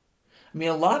 I mean,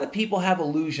 a lot of people have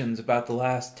illusions about the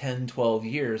last 10, 12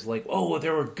 years, like, oh,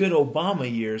 there were good Obama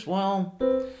years. Well,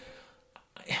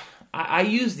 I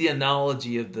use the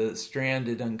analogy of the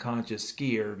stranded unconscious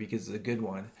skier because it's a good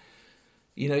one.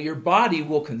 Your body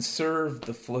will conserve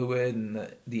the fluid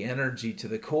and the energy to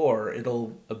the core.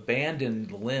 It'll abandon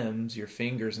the limbs, your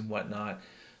fingers and whatnot.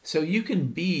 So you can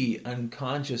be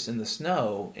unconscious in the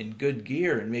snow in good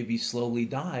gear and maybe slowly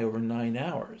die over 9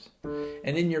 hours.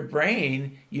 And in your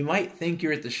brain, you might think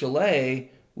you're at the chalet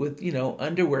with,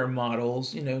 underwear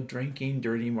models, drinking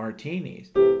dirty martinis.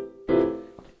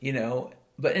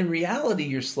 But in reality,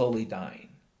 you're slowly dying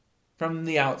from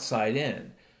the outside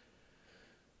in.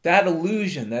 That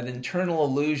illusion, that internal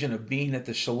illusion of being at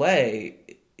the chalet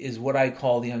is what I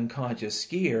call the unconscious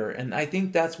skier. And I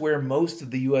think that's where most of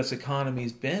the U.S.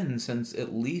 economy's been since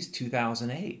at least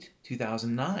 2008,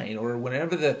 2009, or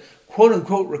whenever the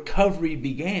quote-unquote recovery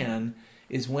began,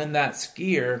 is when that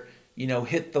skier,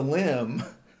 hit the limb,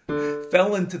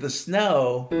 fell into the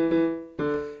snow,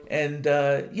 and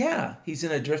he's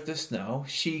in a drift of snow.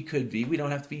 She could be. We don't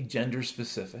have to be gender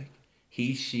specific.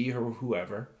 He, she, or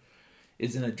whoever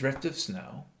is in a drift of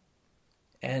snow,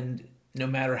 and no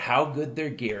matter how good their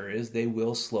gear is, they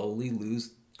will slowly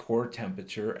lose core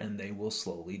temperature and they will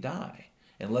slowly die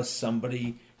unless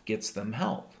somebody gets them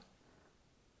help.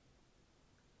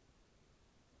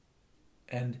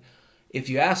 And if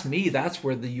you ask me, that's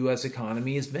where the U.S.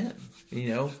 economy has been,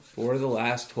 for the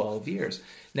last 12 years.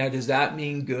 Now, does that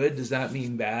mean good? Does that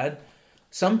mean bad?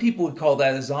 Some people would call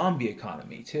that a zombie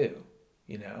economy too,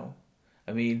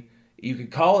 I mean, you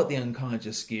could call it the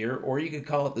unconscious skier, or you could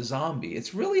call it the zombie.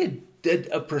 It's really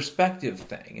a perspective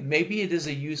thing, and maybe it is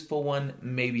a useful one,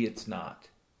 maybe it's not.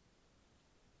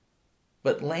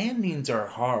 But landings are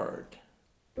hard.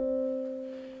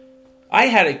 I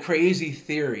had a crazy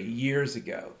theory years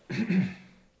ago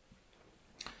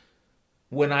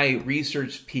when I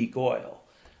researched peak oil.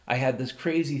 I had this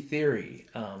crazy theory,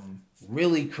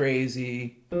 really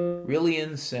crazy, really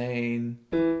insane,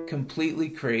 completely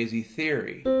crazy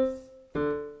theory.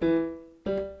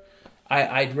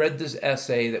 I'd read this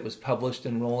essay that was published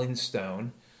in Rolling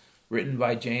Stone, written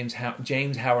by James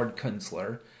Howard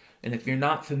Kunstler. And if you're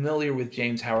not familiar with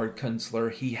James Howard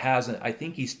Kunstler, I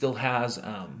think he still has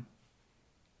on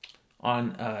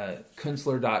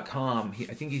Kunstler.com,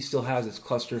 I think he still has his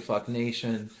Clusterfuck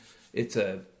Nation. It's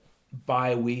a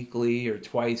bi-weekly or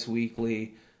twice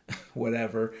weekly,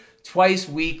 whatever, twice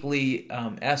weekly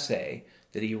essay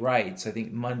that he writes, I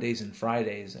think Mondays and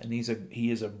Fridays, and he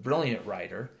is a brilliant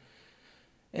writer.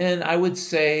 And I would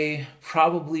say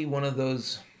probably one of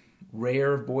those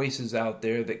rare voices out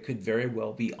there that could very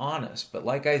well be honest. But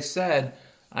like I said,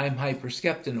 I'm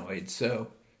hyperskeptinoid, so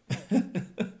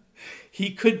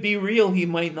he could be real, he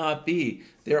might not be.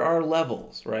 There are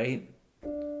levels, right?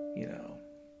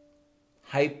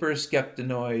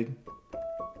 Hyperskeptinoid,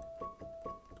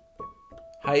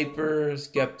 hyper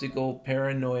skeptical,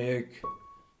 paranoid,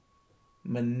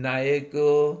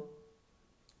 maniacal,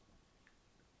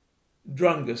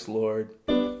 Drungus Lord.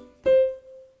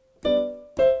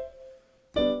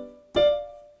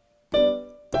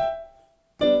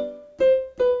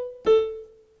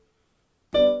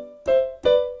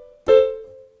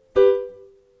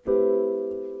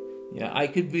 Yeah, I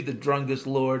could be the Drungus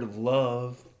Lord of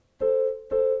love.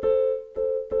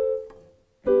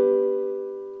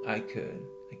 I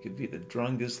could be the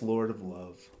Drungus Lord of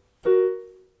love.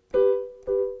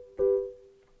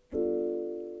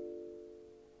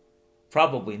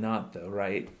 Probably not, though,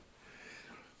 right?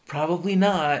 Probably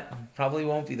not. Probably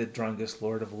won't be the Drungus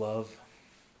Lord of love.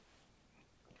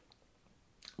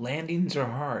 Landings are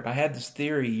hard. I had this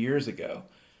theory years ago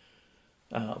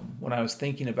when I was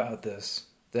thinking about this,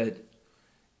 that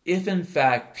if in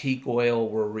fact peak oil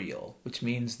were real, which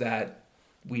means that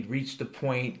we'd reached a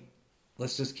point,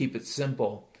 let's just keep it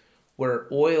simple, where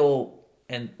oil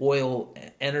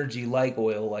energy like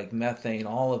oil, like methane,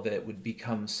 all of it would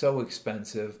become so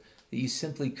expensive that you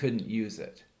simply couldn't use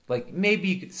it. Like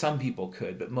maybe some people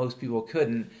could, but most people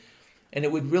couldn't. And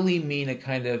it would really mean a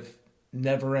kind of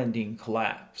never-ending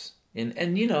collapse. And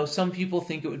some people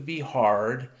think it would be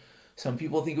hard. Some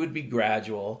people think it would be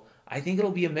gradual. I think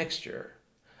it'll be a mixture.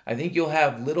 I think you'll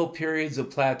have little periods of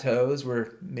plateaus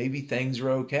where maybe things are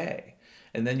okay.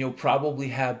 And then you'll probably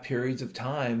have periods of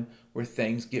time where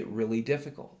things get really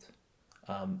difficult.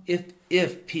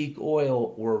 If peak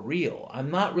oil were real,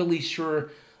 I'm not really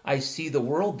sure I see the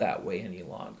world that way any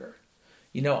longer.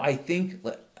 I think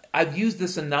I've used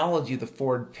this analogy, the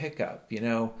Ford pickup.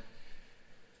 To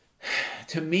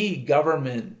me,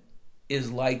 government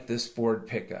is like this Ford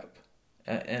pickup.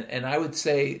 And I would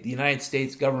say the United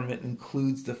States government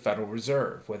includes the Federal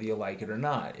Reserve, whether you like it or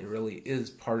not. It really is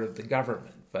part of the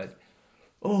government. But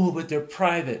they're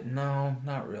private. No,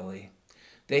 not really.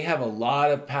 They have a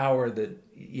lot of power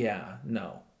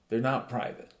no, they're not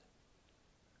private.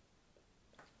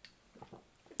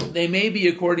 They may be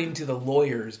according to the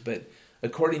lawyers, but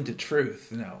according to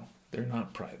truth, no, they're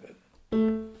not private.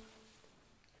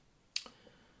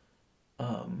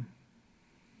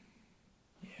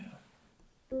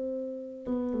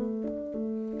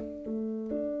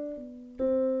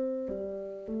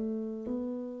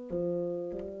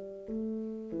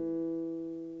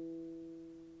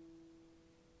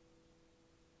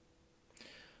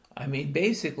 I mean,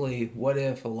 basically, what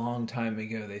if a long time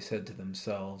ago they said to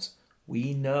themselves,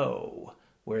 we know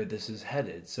where this is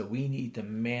headed, so we need to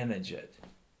manage it.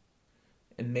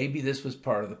 And maybe this was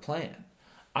part of the plan.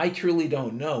 I truly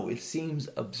don't know. It seems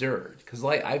absurd because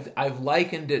I've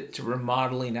likened it to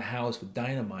remodeling a house with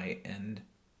dynamite, and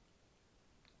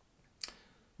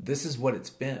this is what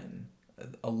it's been.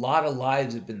 A lot of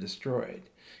lives have been destroyed.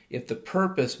 If the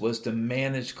purpose was to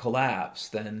manage collapse,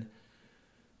 then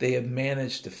they have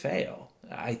managed to fail.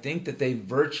 I think that they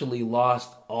virtually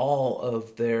lost all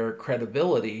of their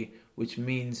credibility, which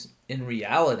means in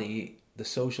reality, the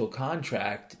social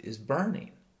contract is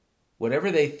burning.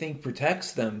 Whatever they think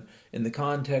protects them in the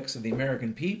context of the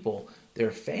American people, they're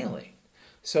failing.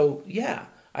 So, yeah,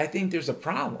 I think there's a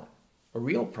problem. a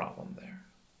real problem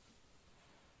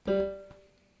there.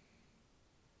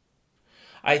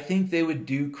 I think they would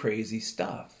do crazy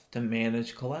stuff to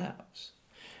manage collapse.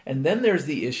 And then there's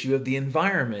the issue of the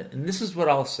environment. And this is what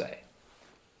I'll say.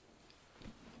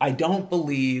 I don't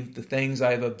believe the things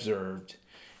I've observed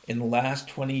in the last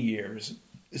 20 years,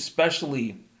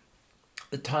 especially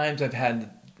the times I've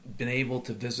been able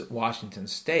to visit Washington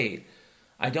State.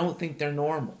 I don't think they're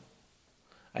normal.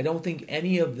 I don't think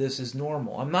any of this is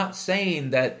normal. I'm not saying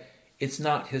that it's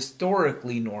not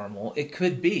historically normal. It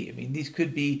could be. I mean, these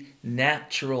could be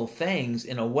natural things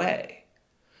in a way.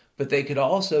 But they could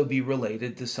also be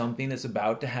related to something that's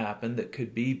about to happen that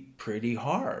could be pretty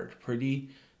hard, pretty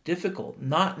difficult.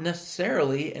 Not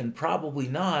necessarily, and probably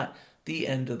not, the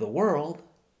end of the world.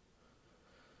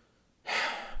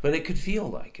 But it could feel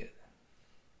like it.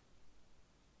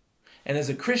 And as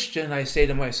a Christian, I say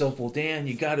to myself, well, Dan,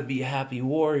 you got to be a happy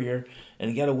warrior, and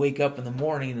you got to wake up in the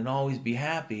morning and always be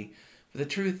happy. But the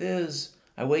truth is,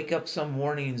 I wake up some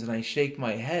mornings and I shake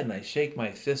my head and I shake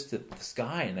my fist at the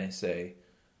sky and I say,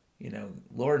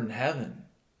 Lord in heaven,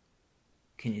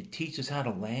 can you teach us how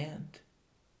to land?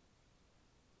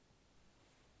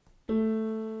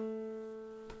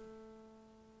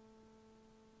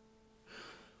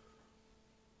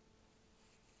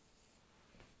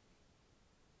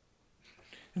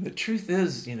 And the truth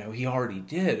is, he already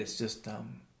did. It's just,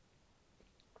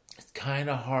 it's kind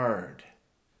of hard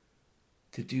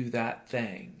to do that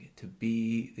thing, to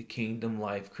be the kingdom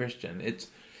life Christian. It's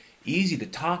easy to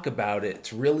talk about it.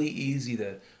 It's really easy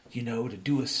to, to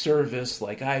do a service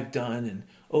like I've done and,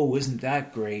 oh, isn't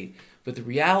that great? But the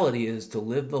reality is to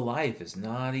live the life is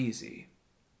not easy.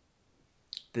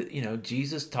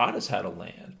 Jesus taught us how to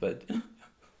land, but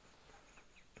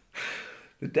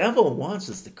the devil wants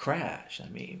us to crash. I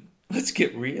mean, let's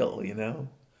get real,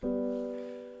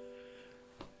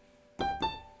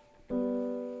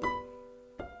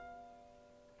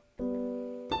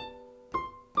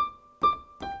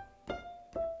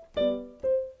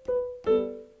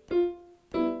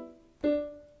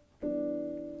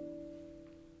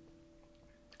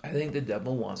 I think the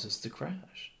devil wants us to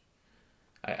crash.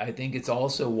 I think it's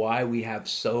also why we have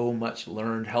so much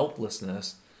learned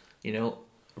helplessness,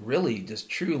 really just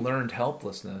true learned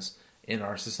helplessness in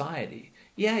our society.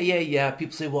 Yeah.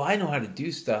 People say, well, I know how to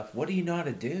do stuff. What do you know how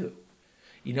to do?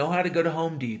 You know how to go to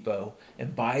Home Depot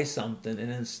and buy something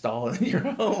and install it in your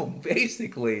home,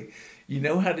 basically. You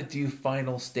know how to do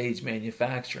final stage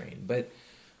manufacturing. But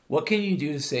what can you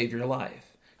do to save your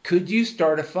life? Could you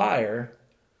start a fire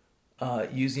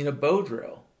using a bow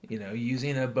drill?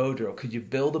 Using a bow drill. Could you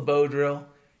build a bow drill?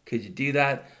 Could you do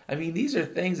that? I mean, these are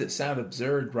things that sound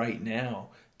absurd right now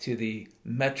to the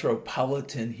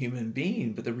metropolitan human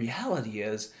being, but the reality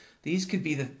is these could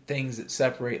be the things that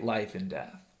separate life and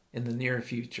death in the near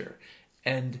future.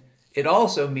 And it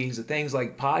also means that things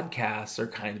like podcasts are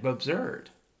kind of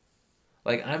absurd.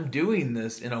 Like, I'm doing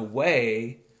this in a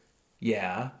way,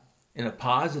 in a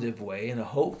positive way, in a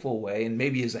hopeful way, and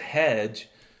maybe as a hedge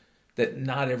that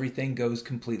not everything goes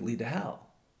completely to hell.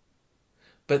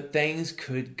 But things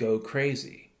could go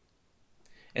crazy.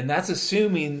 And that's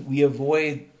assuming we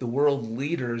avoid the world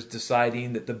leaders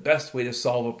deciding that the best way to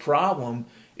solve a problem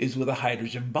is with a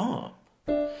hydrogen bomb.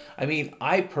 I mean,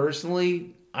 I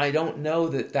don't know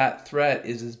that threat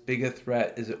is as big a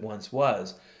threat as it once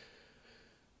was.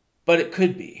 But it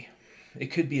could be. It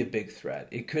could be a big threat.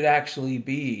 It could actually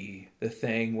be the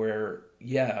thing where,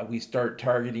 we start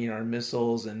targeting our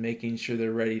missiles and making sure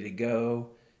they're ready to go,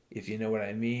 if you know what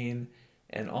I mean.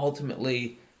 And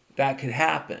ultimately, that could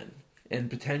happen. And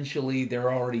potentially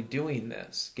they're already doing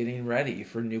this, getting ready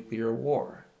for nuclear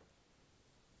war.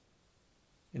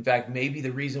 In fact, maybe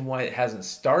the reason why it hasn't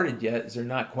started yet is they're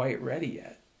not quite ready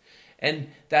yet. And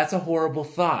that's a horrible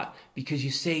thought, because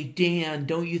you say, Dan,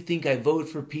 don't you think I vote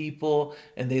for people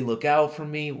and they look out for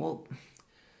me? Well,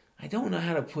 I don't know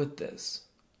how to put this.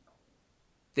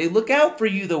 They look out for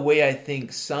you the way I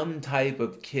think some type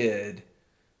of kid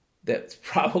that's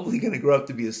probably going to grow up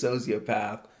to be a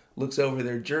sociopath looks over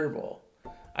their gerbil.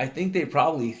 I think they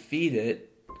probably feed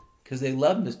it because they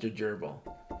love Mr. Gerbil.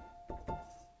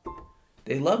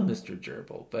 They love Mr.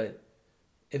 Gerbil, but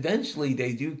eventually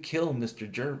they do kill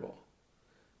Mr. Gerbil.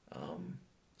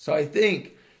 So I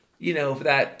think, for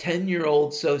that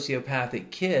 10-year-old sociopathic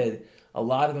kid, a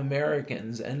lot of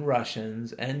Americans and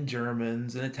Russians and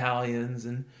Germans and Italians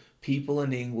and people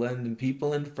in England and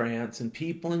people in France and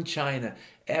people in China,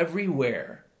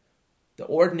 everywhere, the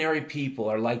ordinary people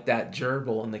are like that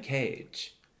gerbil in the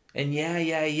cage. And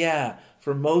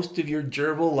for most of your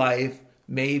gerbil life,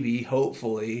 maybe,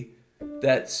 hopefully,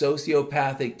 that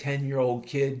sociopathic 10-year-old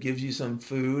kid gives you some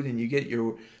food and you get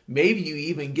maybe you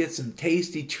even get some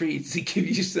tasty treats to give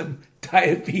you some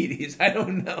diabetes. I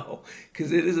don't know,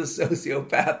 because it is a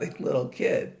sociopathic little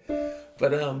kid.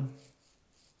 But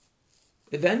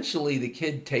eventually the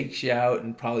kid takes you out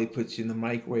and probably puts you in the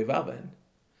microwave oven.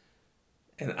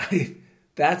 And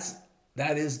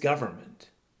that is government.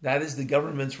 That is the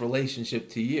government's relationship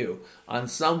to you. On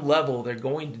some level, they're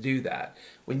going to do that.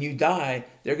 When you die,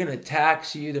 they're going to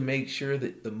tax you to make sure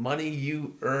that the money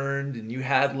you earned and you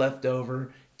had left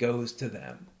over goes to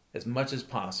them as much as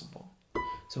possible.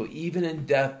 So even in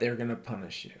death, they're going to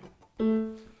punish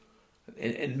you.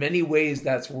 In many ways,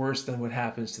 that's worse than what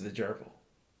happens to the gerbil.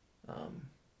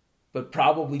 But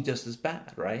probably just as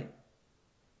bad, right?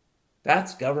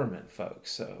 That's government,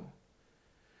 folks. So,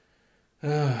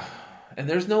 and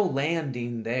there's no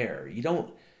landing there.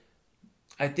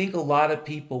 I think a lot of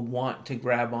people want to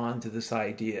grab onto this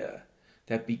idea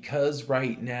that because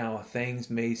right now things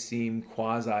may seem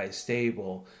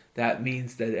quasi-stable, that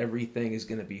means that everything is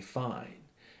going to be fine.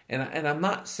 And I'm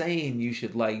not saying you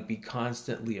should be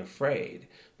constantly afraid,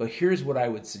 but here's what I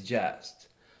would suggest.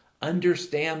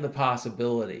 Understand the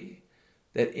possibility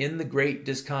that in the great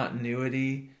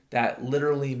discontinuity, that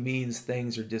literally means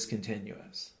things are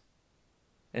discontinuous.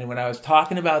 And when I was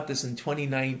talking about this in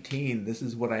 2019, this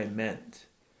is what I meant.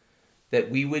 That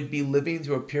we would be living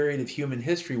through a period of human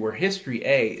history where history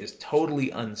A is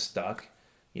totally unstuck.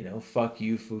 Fuck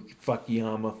you,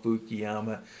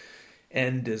 Fukuyama,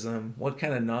 endism. What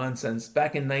kind of nonsense?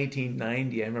 Back in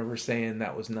 1990, I remember saying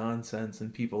that was nonsense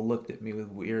and people looked at me with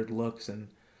weird looks, and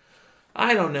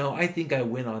I don't know. I think I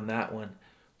win on that one.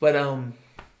 But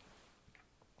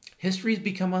history's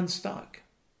become unstuck.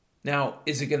 Now,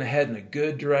 is it going to head in a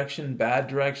good direction, bad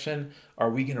direction? Are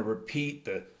we going to repeat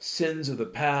the sins of the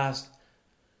past?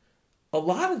 A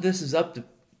lot of this is up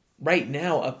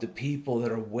to people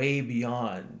that are way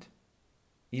beyond,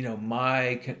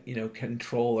 my,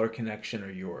 control or connection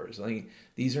or yours.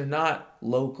 These are not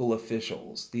local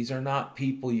officials. These are not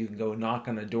people you can go knock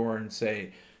on a door and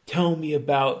say, tell me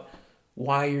about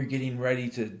why you're getting ready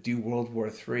to do World War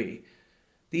III.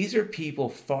 These are people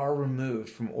far removed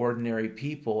from ordinary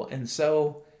people. And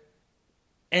so,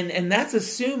 and that's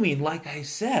assuming, like I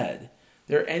said,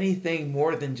 they're anything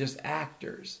more than just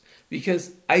actors.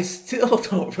 Because I still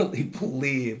don't really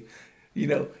believe,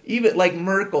 even like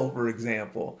Merkel, for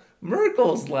example.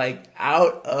 Merkel's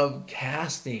out of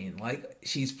casting.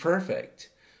 She's perfect.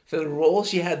 For the role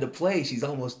she had to play, she's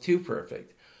almost too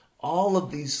perfect. All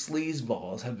of these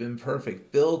sleazeballs have been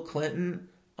perfect. Bill Clinton,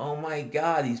 oh my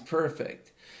God, he's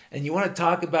perfect. And you want to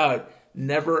talk about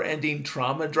never-ending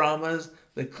trauma dramas?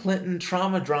 The Clinton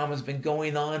trauma drama has been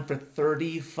going on for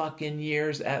 30 fucking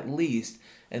years at least.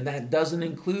 And that doesn't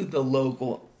include the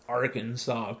local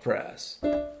Arkansas press.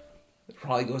 It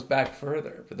probably goes back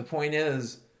further. But the point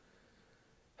is,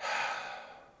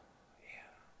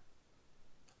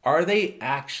 are they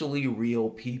actually real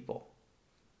people?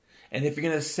 And if you're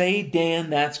going to say, Dan,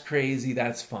 that's crazy,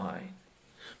 that's fine.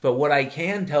 But what I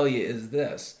can tell you is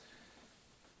this.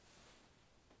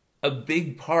 A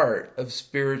big part of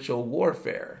spiritual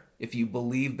warfare, if you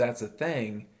believe that's a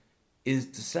thing, is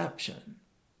deception.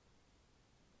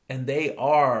 And they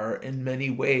are, in many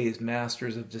ways,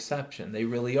 masters of deception. They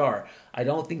really are. I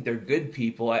don't think they're good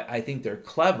people. I think they're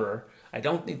clever. I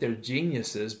don't think they're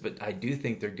geniuses, but I do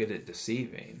think they're good at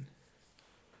deceiving.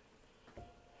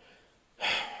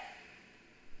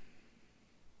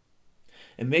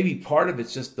 And maybe part of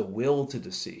it's just the will to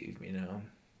deceive,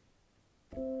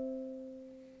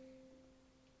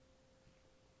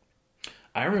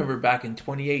 I remember back in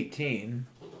 2018,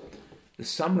 the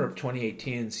summer of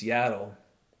 2018 in Seattle,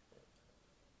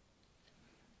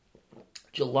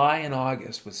 July and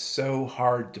August was so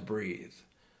hard to breathe.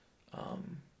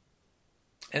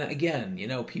 And again,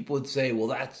 people would say, well,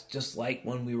 that's just like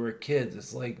when we were kids.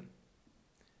 It's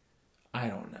I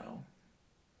don't know.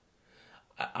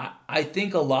 I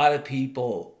think a lot of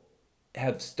people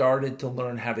have started to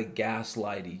learn how to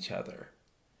gaslight each other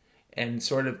and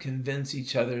sort of convince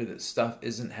each other that stuff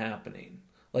isn't happening.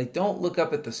 Don't look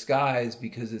up at the skies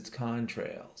because it's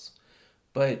contrails.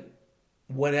 But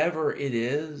whatever it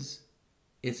is,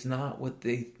 it's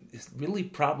really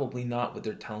probably not what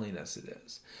they're telling us it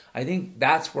is. I think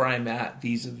that's where I'm at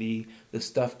vis-a-vis the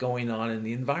stuff going on in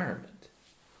the environment.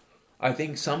 I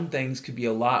think some things could be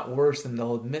a lot worse than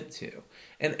they'll admit to.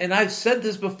 And I've said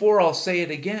this before, I'll say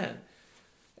it again.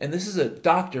 And this is a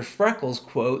Dr. Freckles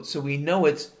quote, so we know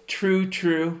it's true.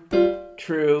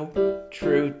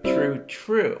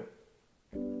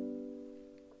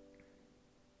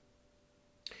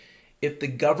 If the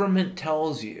government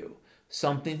tells you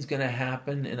something's going to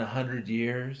happen in 100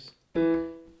 years,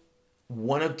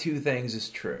 one of two things is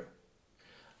true.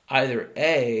 Either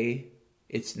A,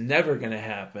 it's never going to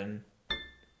happen,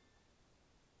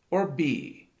 or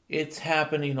B, it's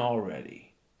happening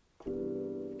already.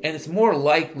 And it's more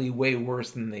likely way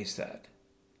worse than they said.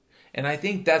 And I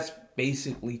think that's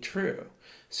basically true.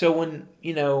 So when,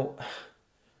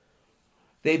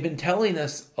 they've been telling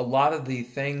us a lot of the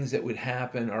things that would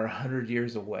happen are 100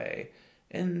 years away.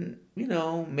 And,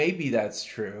 maybe that's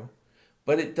true.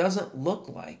 But it doesn't look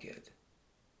like it.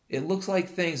 It looks like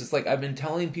things. It's like I've been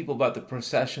telling people about the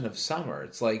procession of summer.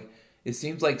 It's like it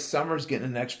seems like summer's getting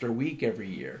an extra week every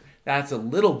year. That's a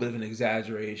little bit of an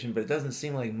exaggeration, but it doesn't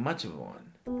seem like much of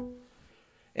one.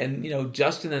 And,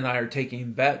 Justin and I are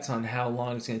taking bets on how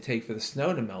long it's going to take for the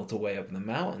snow to melt away up in the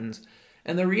mountains.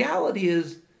 And the reality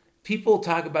is, people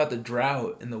talk about the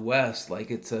drought in the West like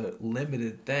it's a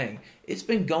limited thing. It's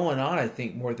been going on, I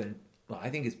think, I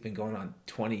think it's been going on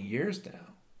 20 years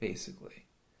now, basically.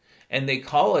 And they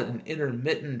call it an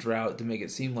intermittent drought to make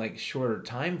it seem like shorter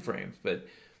time frames, but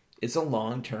it's a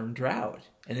long-term drought,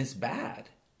 and it's bad.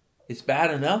 It's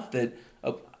bad enough that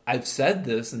I've said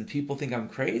this, and people think I'm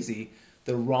crazy.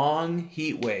 The wrong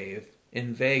heat wave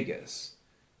in Vegas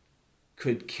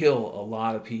could kill a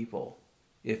lot of people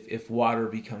if water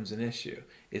becomes an issue.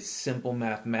 It's simple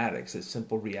mathematics. It's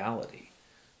simple reality.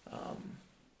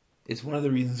 It's one of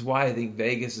the reasons why I think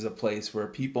Vegas is a place where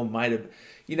people might have,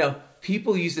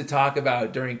 people used to talk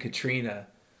about during Katrina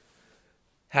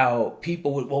how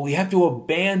people would, we have to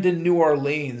abandon New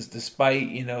Orleans despite,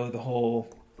 the whole,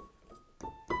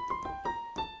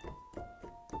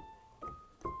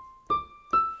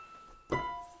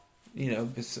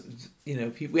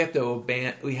 people, we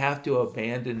have to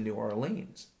abandon New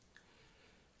Orleans.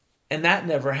 And that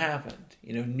never happened.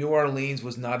 New Orleans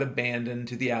was not abandoned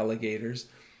to the alligators.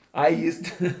 I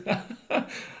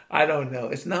don't know.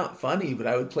 It's not funny, but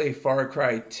I would play Far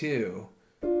Cry 2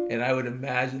 and I would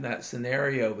imagine that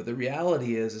scenario. But the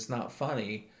reality is it's not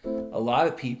funny. A lot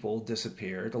of people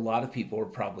disappeared. A lot of people were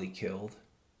probably killed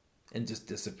and just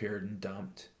disappeared and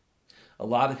dumped. A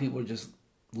lot of people were just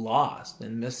lost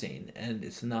and missing. And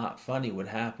it's not funny what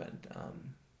happened.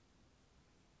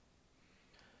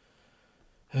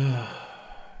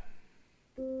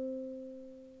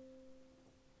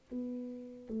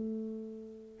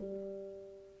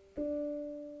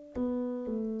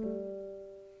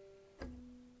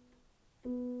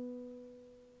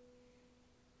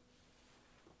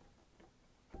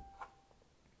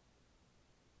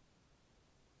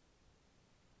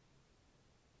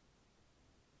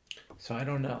 So I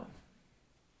don't know.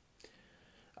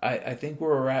 I think where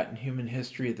we're at in human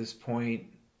history at this point,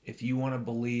 if you want to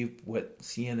believe what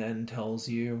CNN tells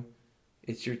you,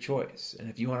 it's your choice. And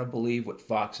if you want to believe what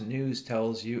Fox News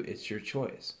tells you, it's your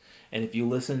choice. And if you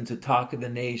listen to Talk of the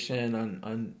Nation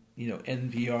on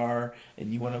NPR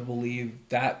and you want to believe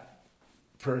that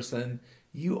person,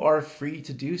 you are free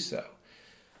to do so.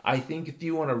 I think if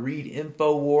you want to read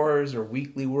InfoWars or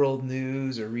Weekly World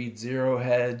News or read Zero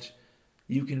Hedge,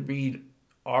 you can read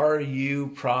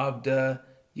RU, Pravda,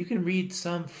 you can read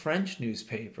some French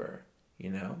newspaper,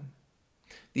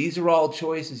 These are all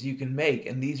choices you can make,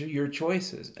 and these are your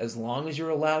choices. As long as you're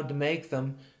allowed to make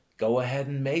them, go ahead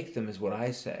and make them, is what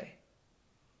I say.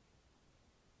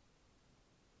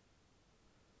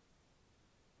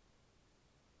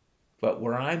 But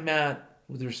where I'm at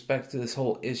with respect to this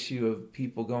whole issue of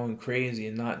people going crazy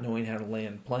and not knowing how to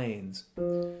land planes,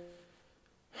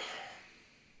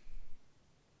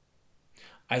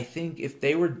 I think if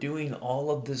they were doing all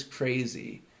of this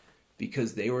crazy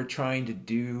because they were trying to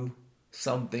do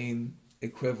something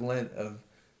equivalent of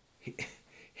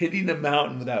hitting a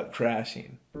mountain without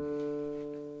crashing,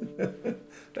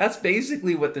 that's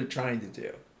basically what they're trying to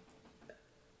do.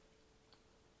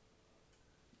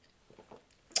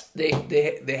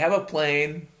 They have a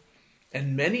plane,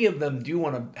 and many of them do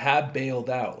want to have bailed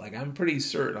out. Like, I'm pretty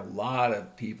certain a lot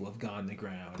of people have gone to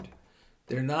ground.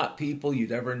 They're not people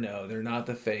you'd ever know. They're not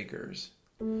the fakers.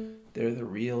 They're the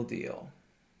real deal.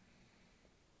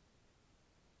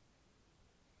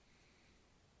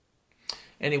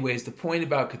 Anyways, the point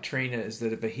about Katrina is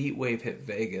that if a heat wave hit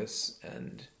Vegas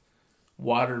and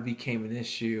water became an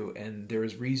issue and there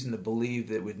was reason to believe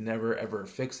that it would never ever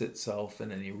fix itself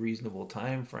in any reasonable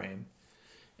time frame,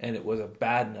 and it was a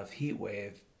bad enough heat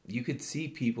wave, you could see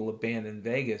people abandon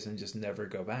Vegas and just never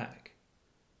go back.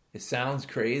 It sounds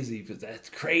crazy, but that's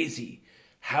crazy.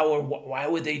 Why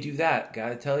would they do that?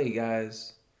 Gotta tell you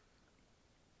guys,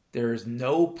 there is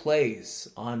no place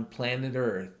on planet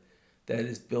Earth that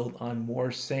is built on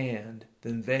more sand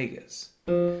than Vegas.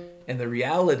 And the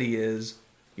reality is,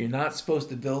 You're not supposed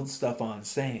to build stuff on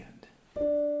sand.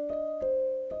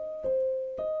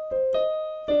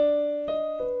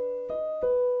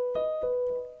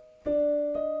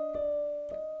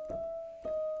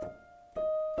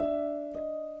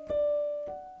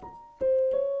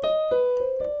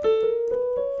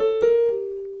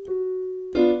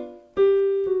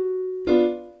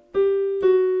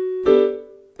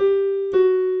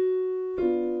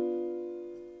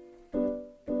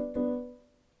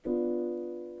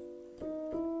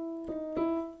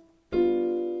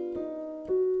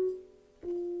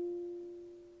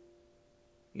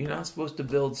 You're not supposed to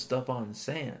build stuff on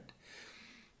sand.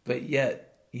 But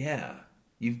yet, yeah,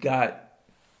 you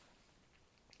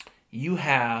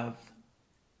have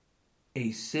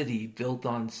a city built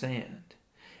on sand.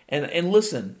 And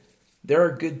listen, there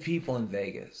are good people in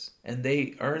Vegas, and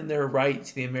they earn their right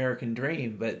to the American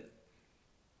dream, but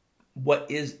what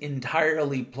is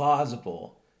entirely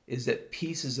plausible is that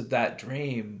pieces of that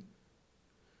dream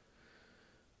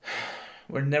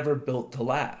were never built to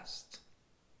last.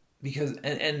 Because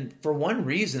and for one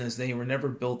reason is they were never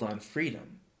built on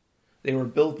freedom. They were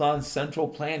built on central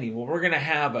planning. Well, we're going to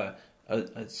have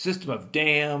a system of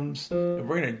dams, and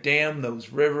we're going to dam those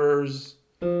rivers.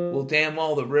 We'll dam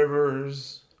all the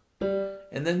rivers,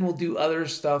 and then we'll do other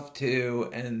stuff too,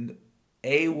 and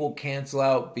A will cancel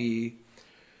out B.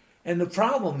 And the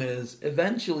problem is,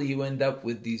 eventually you end up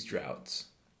with these droughts.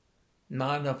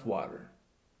 Not enough water.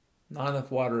 Not enough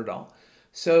water at all.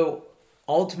 So,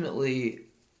 ultimately,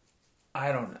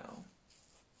 I don't know.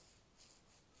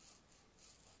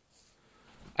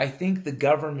 I think the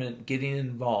government getting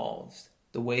involved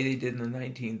the way they did in the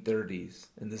 1930s,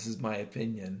 and this is my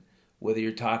opinion, whether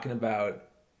you're talking about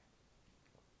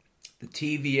the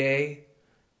TVA,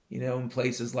 in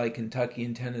places like Kentucky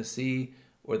and Tennessee,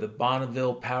 or the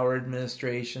Bonneville Power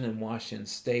Administration in Washington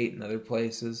State and other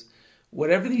places,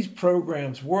 whatever these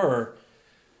programs were,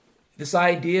 this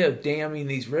idea of damming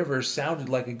these rivers sounded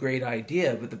like a great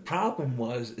idea, but the problem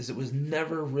is it was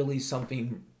never really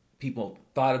something people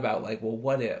thought about, like, well,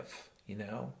 what if,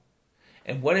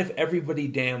 And what if everybody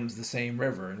dams the same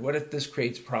river? And what if this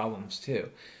creates problems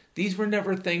too? These were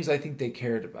never things I think they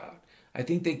cared about. I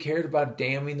think they cared about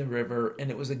damming the river, and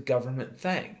it was a government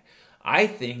thing. I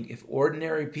think if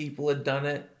ordinary people had done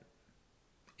it,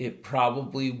 it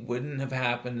probably wouldn't have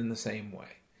happened in the same way.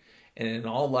 And in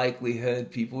all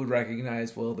likelihood, people would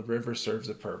recognize, well, the river serves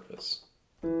a purpose.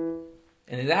 And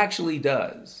it actually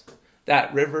does.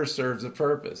 That river serves a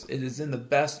purpose. It is in the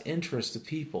best interest of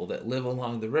people that live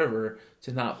along the river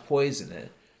to not poison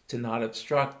it, to not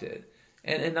obstruct it.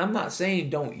 And I'm not saying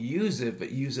don't use it,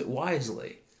 but use it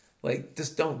wisely. Like,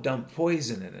 just don't dump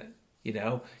poison in it.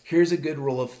 Here's a good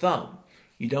rule of thumb.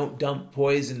 You don't dump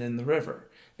poison in the river.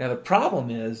 Now, the problem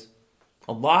is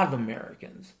a lot of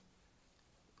Americans,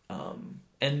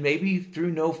 and maybe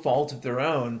through no fault of their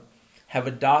own, have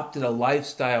adopted a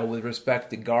lifestyle with respect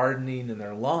to gardening and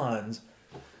their lawns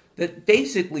that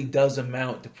basically does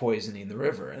amount to poisoning the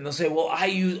river. And they'll say, well, I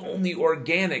use only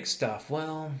organic stuff.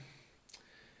 Well,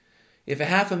 if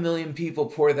 500,000 people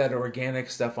pour that organic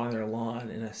stuff on their lawn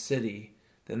in a city,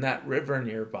 then that river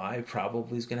nearby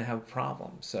probably is going to have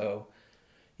problems. So,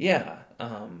 yeah,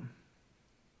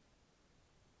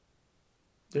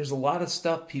 there's a lot of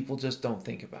stuff people just don't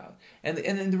think about. And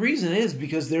the reason is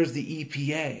because there's the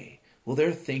EPA. Well,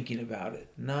 they're thinking about it.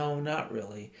 No, not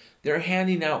really. They're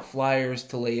handing out flyers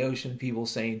to Laotian people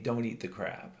saying, don't eat the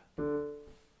crab.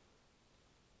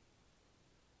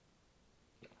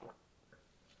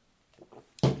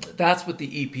 That's what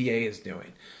the EPA is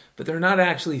doing. But they're not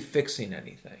actually fixing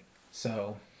anything.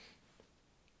 So,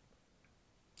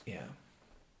 yeah.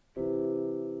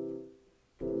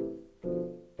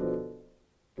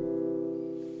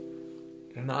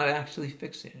 They're not actually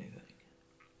fixing anything.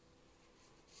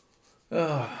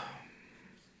 Ugh.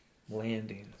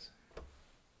 Landings.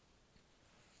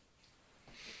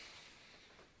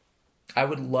 I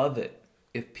would love it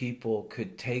if people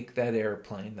could take that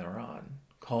airplane they're on,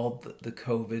 called the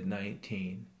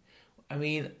COVID-19. I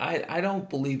mean, I don't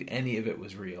believe any of it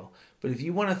was real. But if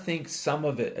you want to think some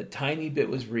of it, a tiny bit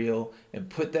was real, and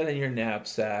put that in your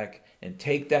knapsack, and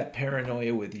take that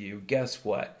paranoia with you, guess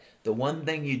what? The one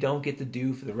thing you don't get to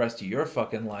do for the rest of your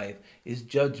fucking life is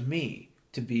judge me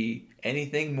to be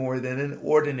anything more than an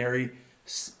ordinary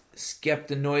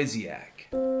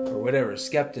skeptinoisiac, or whatever,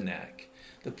 skeptinac.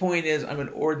 The point is, I'm an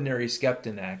ordinary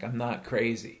skeptinac. I'm not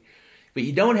crazy. But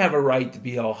you don't have a right to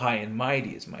be all high and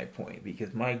mighty, is my point.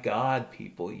 Because, my God,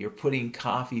 people, you're putting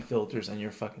coffee filters on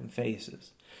your fucking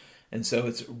faces. And so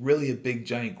it's really a big,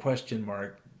 giant question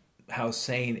mark how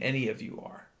sane any of you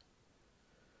are.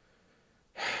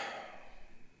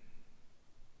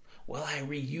 well, I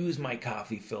reuse my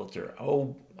coffee filter.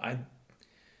 Oh, I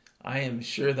am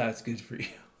sure that's good for you.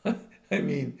 I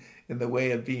mean, in the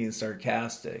way of being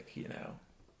sarcastic, you know.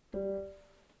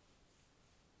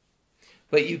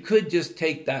 But you could just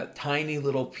take that tiny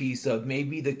little piece of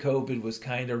maybe the COVID was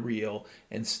kind of real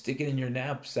and stick it in your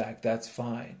knapsack. That's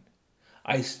fine.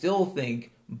 I still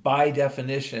think, by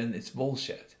definition, it's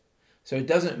bullshit. So it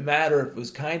doesn't matter if it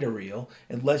was kind of real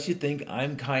unless you think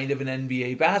I'm kind of an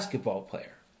NBA basketball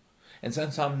player. And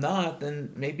since I'm not,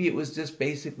 then maybe it was just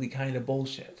basically kind of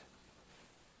bullshit.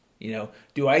 You know,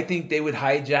 do I think they would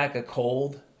hijack a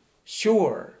cold?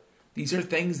 Sure. These are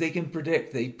things they can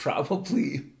predict. They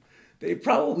probably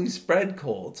spread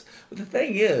colds. But the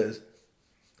thing is,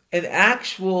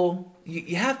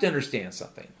 you have to understand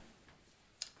something.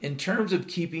 In terms of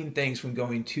keeping things from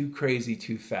going too crazy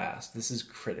too fast, this is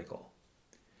critical.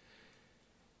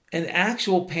 An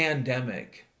actual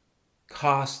pandemic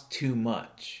costs too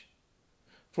much.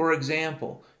 For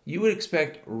example, you would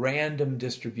expect random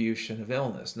distribution of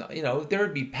illness. Now, you know, there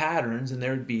would be patterns and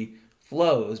there would be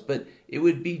flows, but it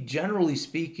would be, generally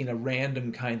speaking, a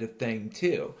random kind of thing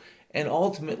too. And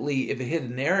ultimately, if it hit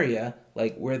an area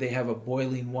like where they have a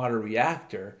boiling water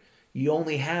reactor, you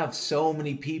only have so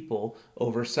many people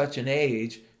over such an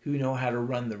age who know how to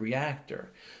run the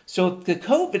reactor. So if the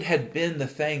COVID had been the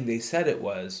thing they said it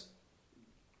was,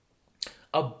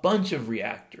 a bunch of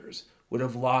reactors would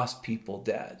have lost people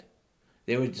dead.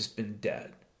 They would have just been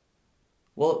dead.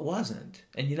 Well, it wasn't.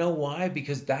 And you know why?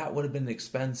 Because that would have been an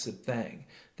expensive thing.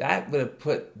 That would have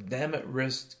put them at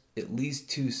risk at least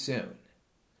too soon.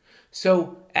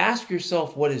 So ask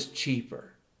yourself, what is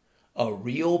cheaper? A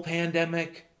real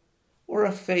pandemic or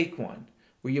a fake one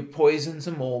where you poison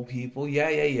some old people?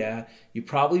 Yeah. You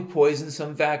probably poison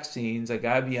some vaccines. I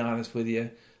gotta be honest with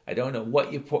you. I don't know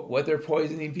what they're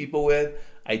poisoning people with.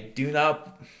 I do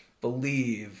not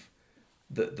believe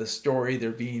the story they're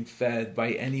being fed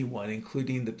by anyone,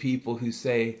 including the people who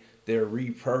say they're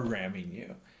reprogramming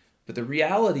you. But the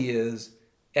reality is,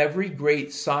 every great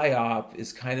psyop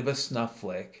is kind of a snuff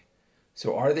flick.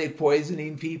 So are they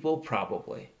poisoning people?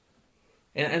 Probably.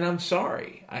 And I'm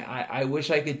sorry. I wish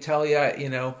I could tell you, you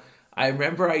know, I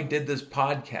remember I did this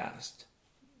podcast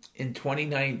in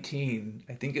 2019.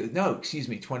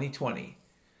 2020.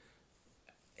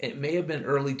 It may have been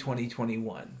early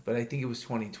 2021, but I think it was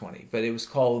 2020. But it was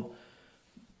called,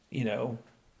 you know,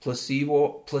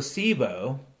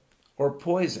 placebo or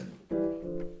poison.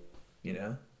 You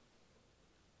know?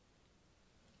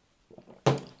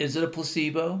 Is it a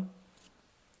placebo?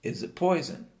 Is it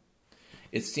poison?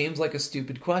 It seems like a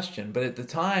stupid question, but at the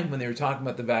time when they were talking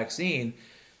about the vaccine,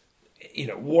 you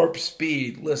know, warp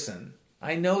speed, listen,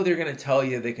 I know they're going to tell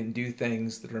you they can do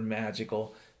things that are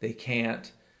magical. They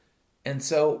can't. And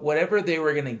so whatever they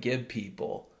were going to give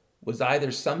people was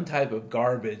either some type of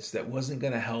garbage that wasn't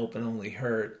going to help and only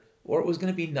hurt, or it was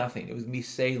going to be nothing. It was going to be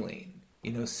saline.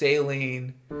 You know,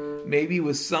 saline maybe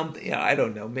was something, I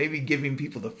don't know, maybe giving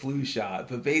people the flu shot,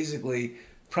 but basically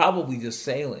probably just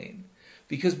saline.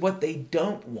 Because what they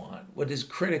don't want, what is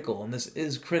critical, and this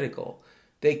is critical,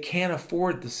 they can't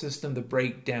afford the system to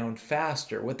break down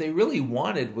faster. What they really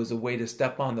wanted was a way to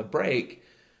step on the brake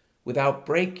without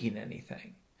breaking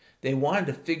anything. They wanted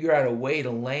to figure out a way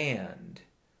to land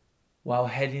while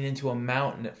heading into a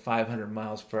mountain at 500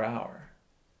 miles per hour,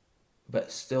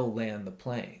 but still land the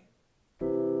plane.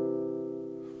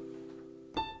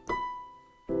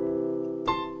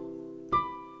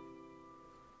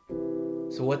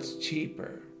 So what's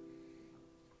cheaper?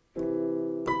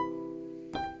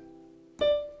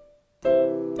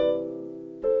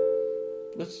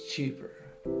 What's cheaper?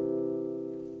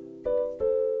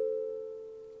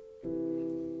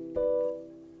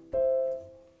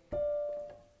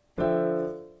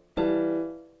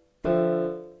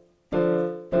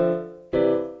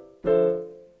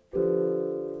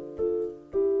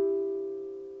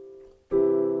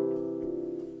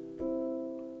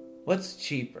 What's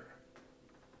cheaper?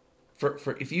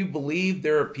 For if you believe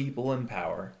there are people in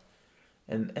power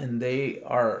and they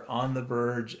are on the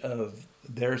verge of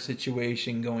their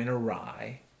situation going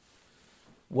awry,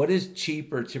 what is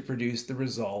cheaper to produce the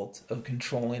result of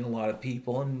controlling a lot of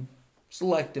people and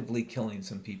selectively killing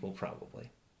some people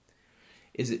probably?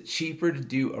 Is it cheaper to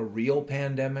do a real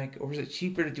pandemic, or is it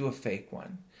cheaper to do a fake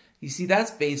one? You see,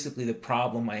 that's basically the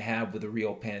problem I have with the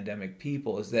real pandemic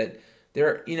people, is that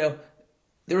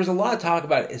there was a lot of talk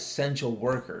about essential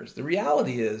workers. The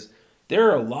reality is there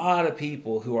are a lot of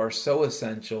people who are so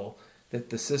essential that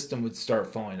the system would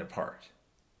start falling apart.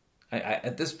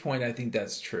 At this point, I think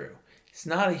that's true. It's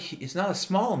not a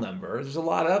small number. There's a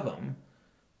lot of them,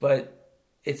 but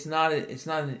it's not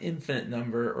an infinite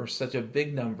number or such a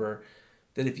big number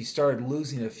that if you started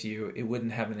losing a few, it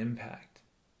wouldn't have an impact.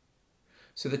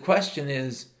 So the question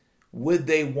is, would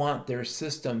they want their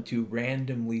system to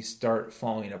randomly start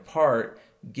falling apart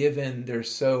given they're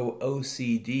so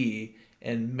OCD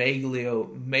and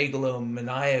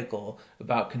megalomaniacal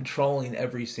about controlling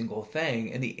every single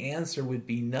thing? And the answer would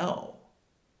be no.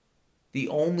 The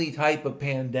only type of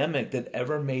pandemic that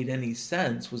ever made any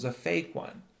sense was a fake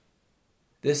one.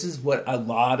 This is what a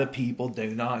lot of people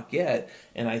do not get.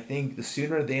 And I think the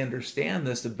sooner they understand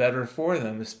this, the better for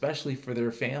them, especially for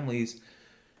their families,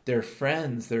 their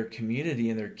friends, their community,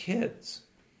 and their kids.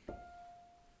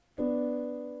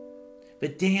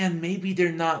 But Dan, maybe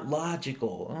they're not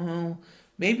logical. Oh,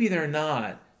 maybe they're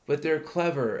not, but they're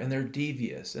clever and they're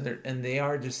devious and they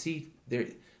are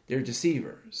they're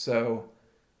deceivers. So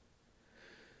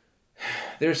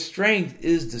their strength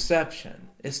is deception.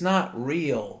 It's not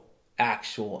real,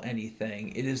 actual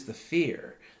anything. It is the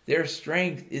fear. Their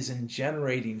strength is in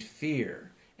generating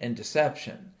fear and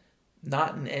deception,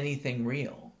 not in anything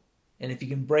real. And if you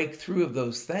can break through of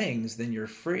those things, then you're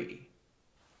free.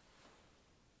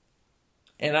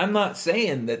 And I'm not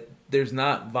saying that there's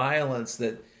not violence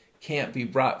that can't be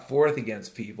brought forth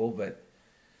against people, but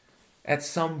at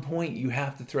some point you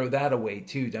have to throw that away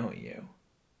too, don't you?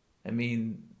 I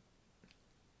mean,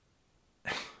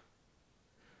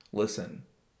 listen,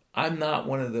 I'm not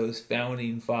one of those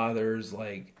founding fathers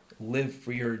like live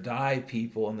free or die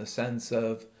people in the sense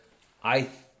of I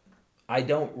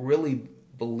don't really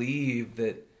believe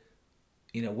that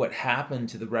what happened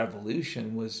to the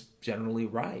revolution was generally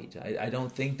right. I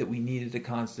don't think that we needed a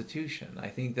constitution. I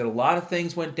think that a lot of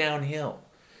things went downhill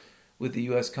with the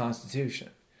U.S. Constitution,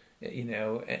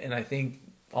 and I think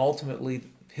ultimately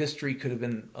history could have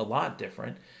been a lot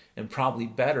different and probably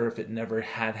better if it never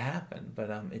had happened, but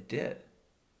it did.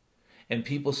 And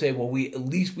people say, well, at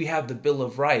least we have the Bill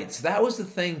of Rights. That was the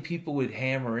thing people would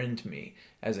hammer into me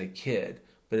as a kid,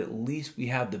 but at least we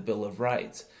have the Bill of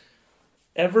Rights.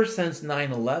 Ever since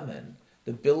 9/11,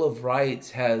 the Bill of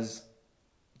Rights has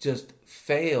just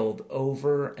failed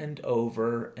over and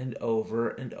over and over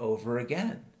and over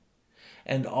again.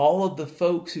 And all of the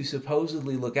folks who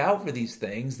supposedly look out for these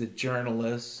things, the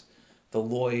journalists, the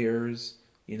lawyers,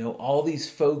 all these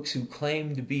folks who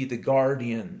claim to be the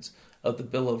guardians of the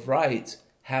Bill of Rights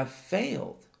have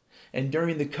failed. And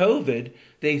during the COVID,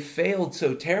 they failed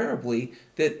so terribly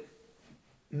that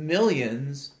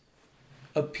millions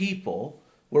of people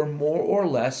were more or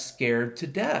less scared to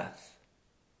death.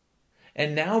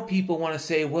 And now people want to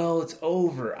say, well, it's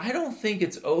over. I don't think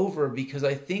it's over because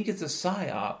I think it's a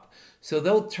psyop. So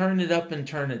they'll turn it up and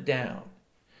turn it down.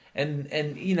 And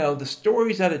the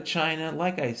stories out of China,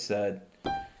 like I said,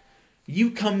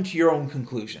 you come to your own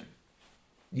conclusion.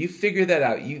 You figure that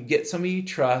out. You get somebody you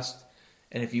trust.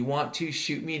 And if you want to,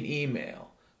 shoot me an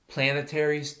email.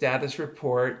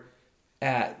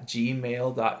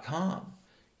 planetarystatusreport@gmail.com.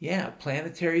 Yeah,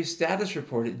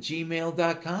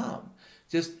 planetarystatusreport@gmail.com.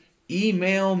 Just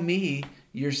email me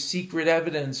your secret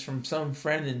evidence from some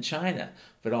friend in China.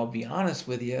 But I'll be honest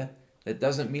with you, that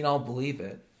doesn't mean I'll believe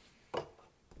it.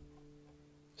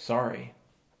 Sorry.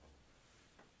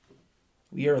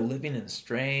 We are living in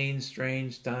strange,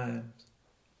 strange times.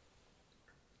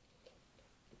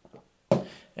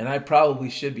 And I probably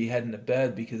should be heading to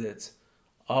bed because it's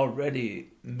already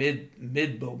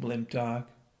mid-Boblim talk.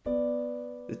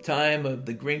 The time of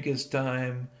the Grinkus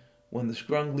time when the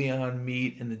Scrunglion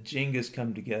meet and the Jingas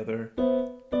come together.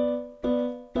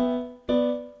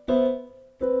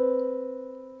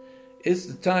 It's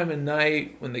the time of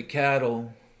night when the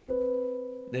cattle,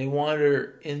 they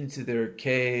wander into their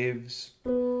caves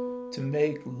to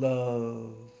make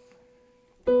love.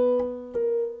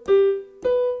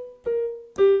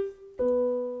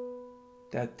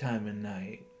 That time of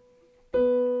night.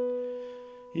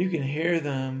 You can hear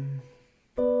them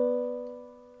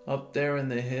up there in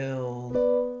the hills.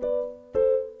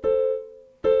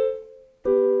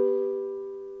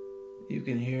 You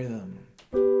can hear them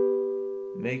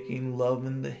making love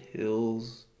in the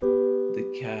hills, the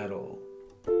cattle.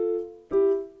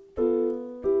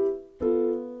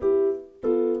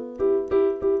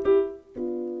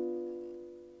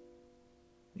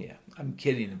 Yeah, I'm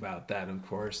kidding about that, of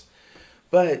course.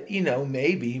 But,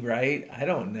 maybe, right? I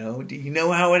don't know. Do you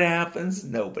know how it happens?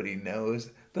 Nobody knows.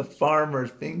 The farmer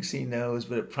thinks he knows,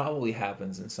 but it probably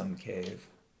happens in some cave.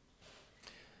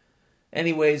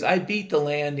 Anyways, I beat the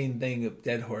landing thing of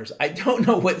Dead Horse. I don't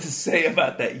know what to say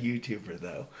about that YouTuber,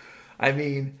 though. I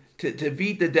mean, to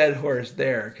beat the Dead Horse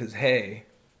there, because, hey,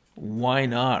 why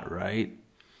not, right?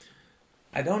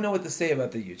 I don't know what to say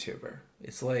about the YouTuber.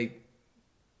 It's like,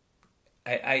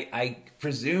 I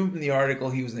presume in the article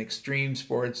he was an extreme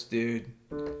sports dude.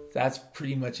 That's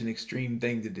pretty much an extreme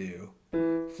thing to do.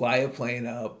 Fly a plane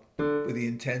up with the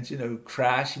intention of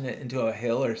crashing it into a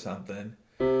hill or something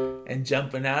and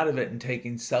jumping out of it and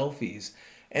taking selfies.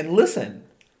 And listen,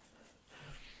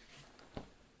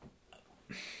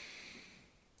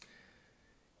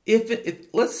 if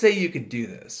let's say you could do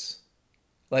this,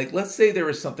 like let's say there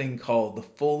was something called the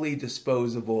fully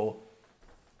disposable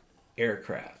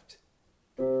aircraft.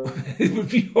 It would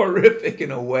be horrific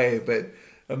in a way, but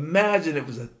imagine it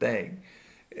was a thing.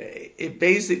 It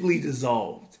basically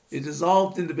dissolved. It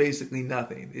dissolved into basically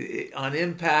nothing. On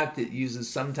impact, it uses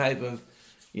some type of,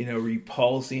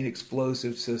 repulsing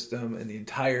explosive system, and the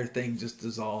entire thing just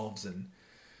dissolves. And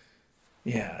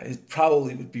yeah, it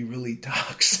probably would be really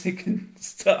toxic and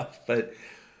stuff. But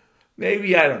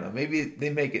maybe, I don't know. Maybe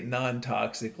they make it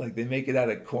non-toxic, like they make it out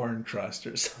of corn crust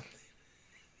or something.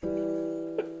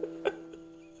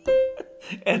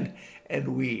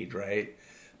 And weed, right?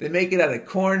 They make it out of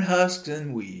corn husks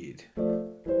and weed.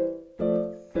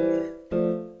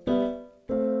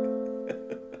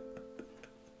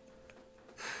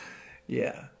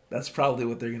 Yeah, that's probably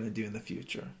what they're going to do in the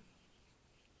future.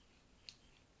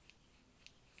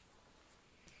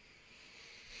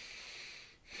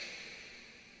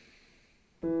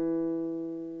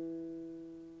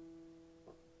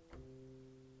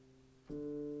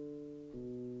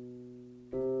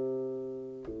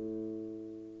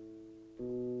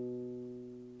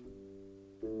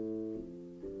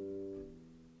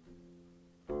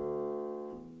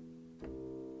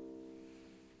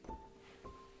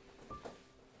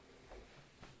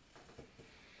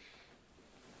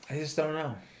 I just don't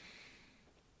know.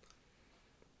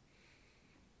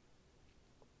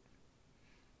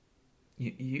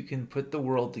 You can put the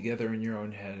world together in your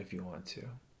own head if you want to.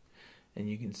 And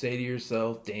you can say to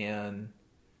yourself, Dan,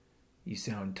 you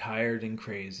sound tired and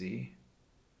crazy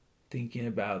thinking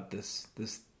about this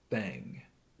thing.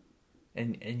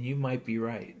 And you might be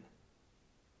right.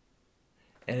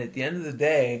 And at the end of the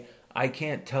day, I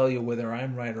can't tell you whether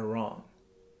I'm right or wrong.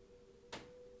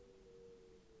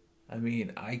 I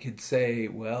mean, I could say,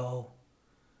 well,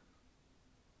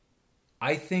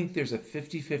 I think there's a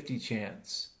 50-50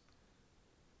 chance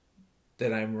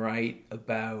that I'm right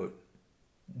about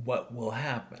what will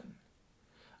happen.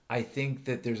 I think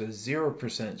that there's a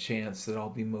 0% chance that I'll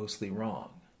be mostly wrong.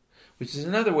 Which is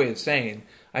another way of saying,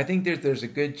 I think there's a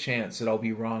good chance that I'll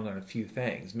be wrong on a few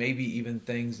things. Maybe even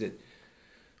things that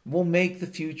will make the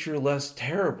future less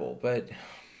terrible. But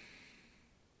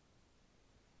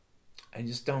I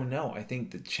just don't know. I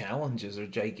think the challenges are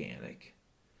gigantic.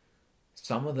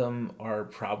 Some of them are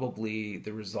probably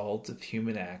the result of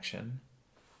human action.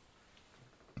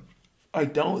 I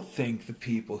don't think the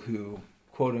people who,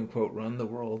 quote unquote, run the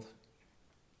world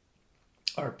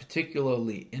are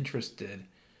particularly interested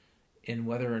in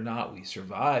whether or not we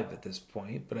survive at this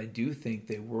point, but I do think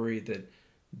they worry that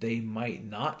they might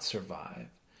not survive.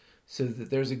 So that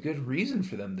there's a good reason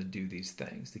for them to do these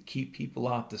things, to keep people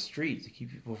off the streets, to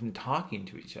keep people from talking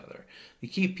to each other, to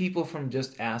keep people from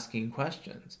just asking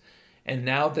questions. And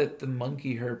now that the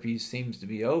monkey herpes seems to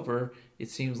be over, it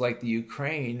seems like the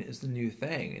Ukraine is the new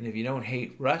thing. And if you don't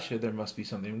hate Russia, there must be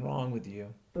something wrong with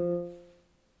you.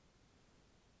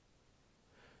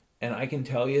 And I can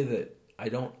tell you that I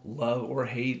don't love or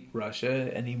hate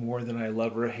Russia any more than I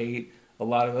love or hate a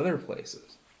lot of other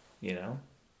places, you know?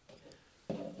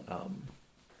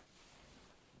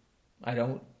 I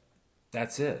don't,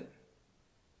 that's it.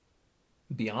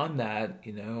 Beyond that,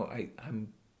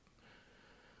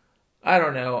 I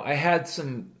don't know. I had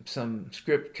some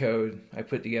script code I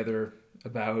put together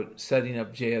about setting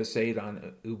up JS8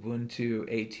 on Ubuntu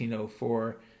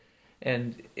 18.04,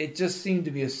 and it just seemed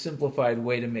to be a simplified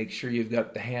way to make sure you've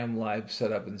got the ham lib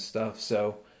set up and stuff.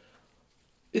 So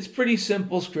it's pretty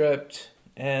simple script,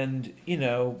 and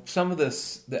some of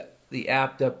the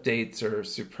apt updates are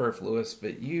superfluous,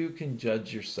 but you can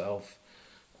judge yourself.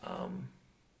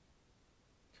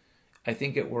 I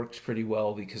think it works pretty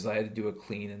well because I had to do a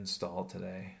clean install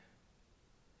today.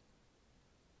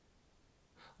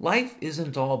 Life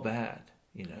isn't all bad,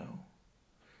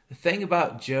 The thing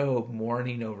about Job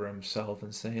mourning over himself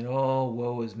and saying, oh,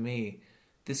 woe is me,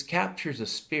 this captures a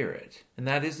spirit. And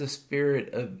that is the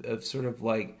spirit of sort of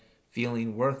like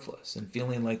feeling worthless and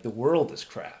feeling like the world is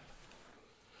crap.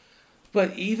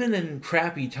 But even in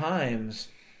crappy times,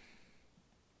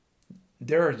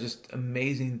 there are just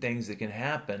amazing things that can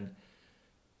happen.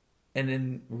 And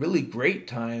in really great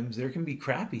times, there can be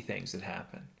crappy things that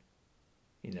happen.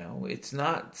 It's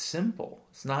not simple.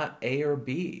 It's not A or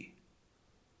B.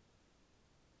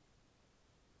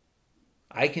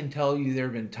 I can tell you there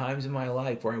have been times in my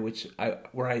life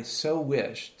where I so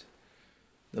wished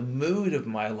the mood of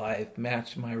my life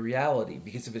matched my reality,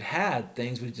 because if it had,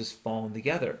 things would just fallen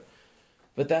together.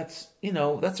 But that's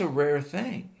a rare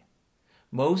thing.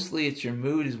 Mostly it's your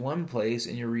mood is one place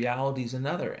and your reality is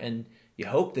another, and you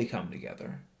hope they come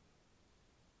together.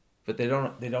 But they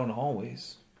don't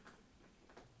always.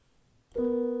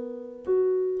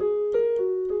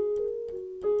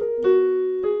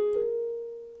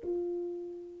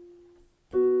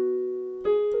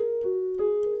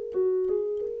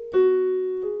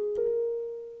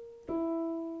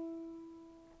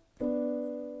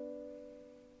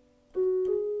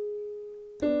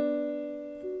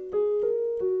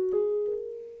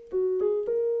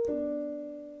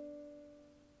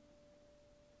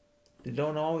 They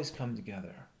don't always come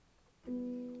together.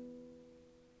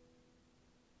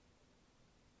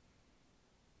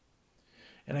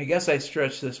 And I guess I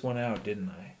stretched this one out, didn't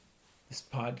I? This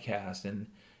podcast. And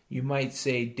you might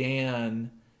say,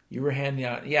 Dan, you were handing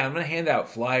out... Yeah, I'm going to hand out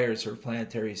flyers for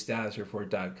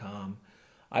planetarystatusreport.com.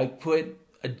 I put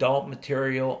adult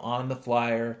material on the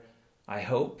flyer. I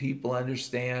hope people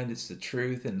understand it's the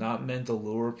truth and not meant to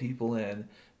lure people in.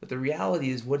 But the reality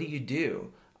is, what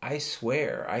do? I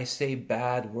swear. I say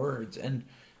bad words. And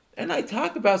I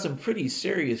talk about some pretty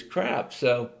serious crap.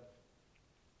 So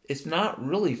it's not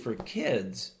really for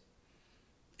kids.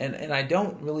 And I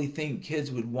don't really think kids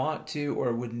would want to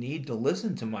or would need to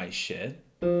listen to my shit.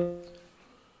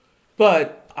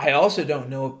 But I also don't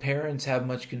know if parents have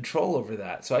much control over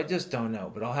that. So I just don't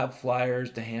know. But I'll have flyers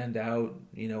to hand out,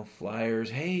 flyers.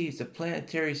 Hey, it's a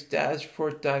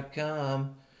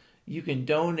planetarystatusreport.com. You can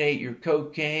donate your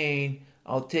cocaine.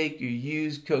 I'll take your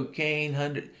used cocaine,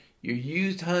 your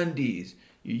used hundies,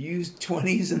 your used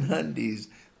 20s and hundies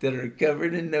that are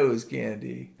covered in nose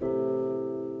candy.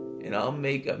 And I'll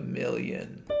make $1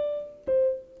 million.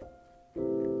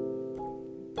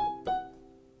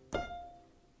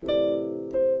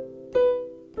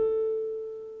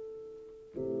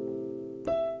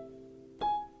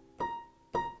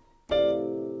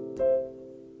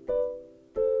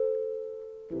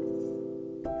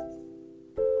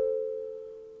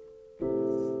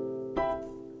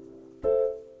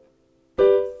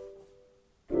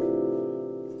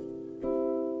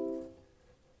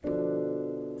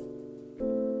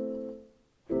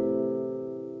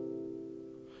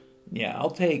 Yeah,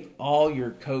 I'll take all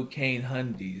your cocaine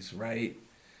hundies, right?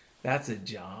 That's a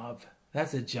job.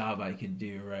 That's a job I can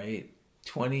do, right?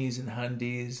 20s and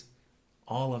hundies,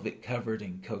 all of it covered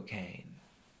in cocaine.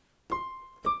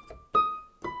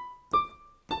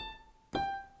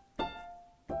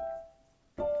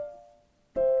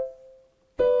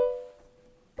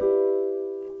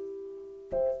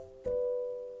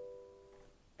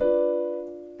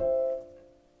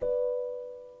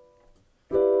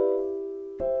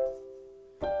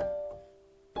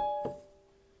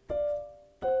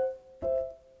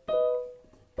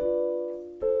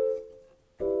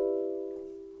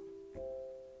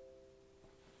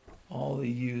 All the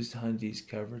used hundies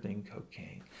covered in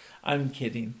cocaine. I'm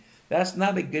kidding. That's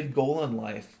not a good goal in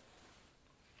life.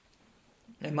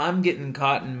 And I'm getting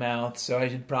cotton mouth, so I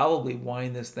should probably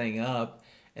wind this thing up.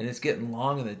 And it's getting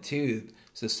long in the tooth.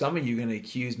 So some of you are going to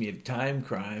accuse me of time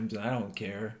crimes. I don't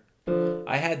care.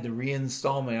 I had to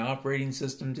reinstall my operating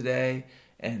system today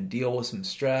and deal with some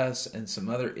stress and some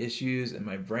other issues. And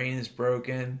my brain is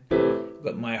broken.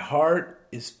 But my heart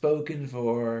is spoken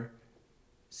for.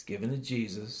 It's given to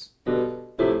Jesus.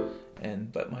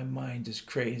 But my mind is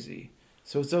crazy.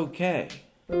 So it's okay.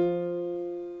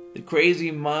 The crazy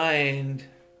mind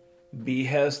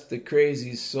behests the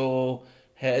crazy soul,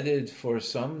 headed for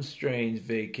some strange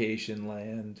vacation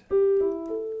land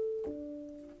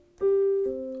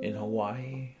in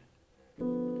Hawaii.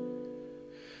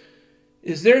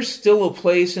 Is there still a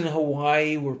place in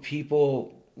Hawaii where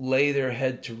people lay their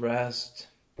head to rest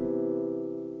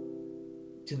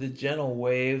to the gentle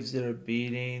waves that are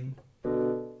beating?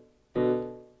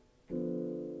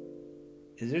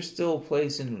 Is there still a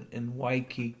place in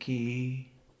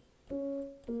Waikiki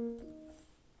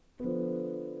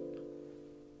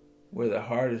where the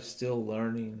heart is still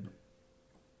learning?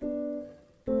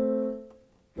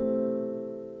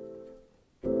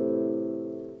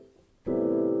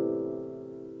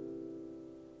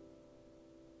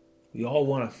 We all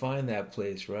want to find that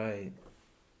place, right?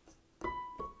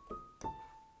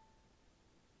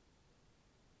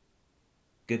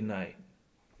 Good night.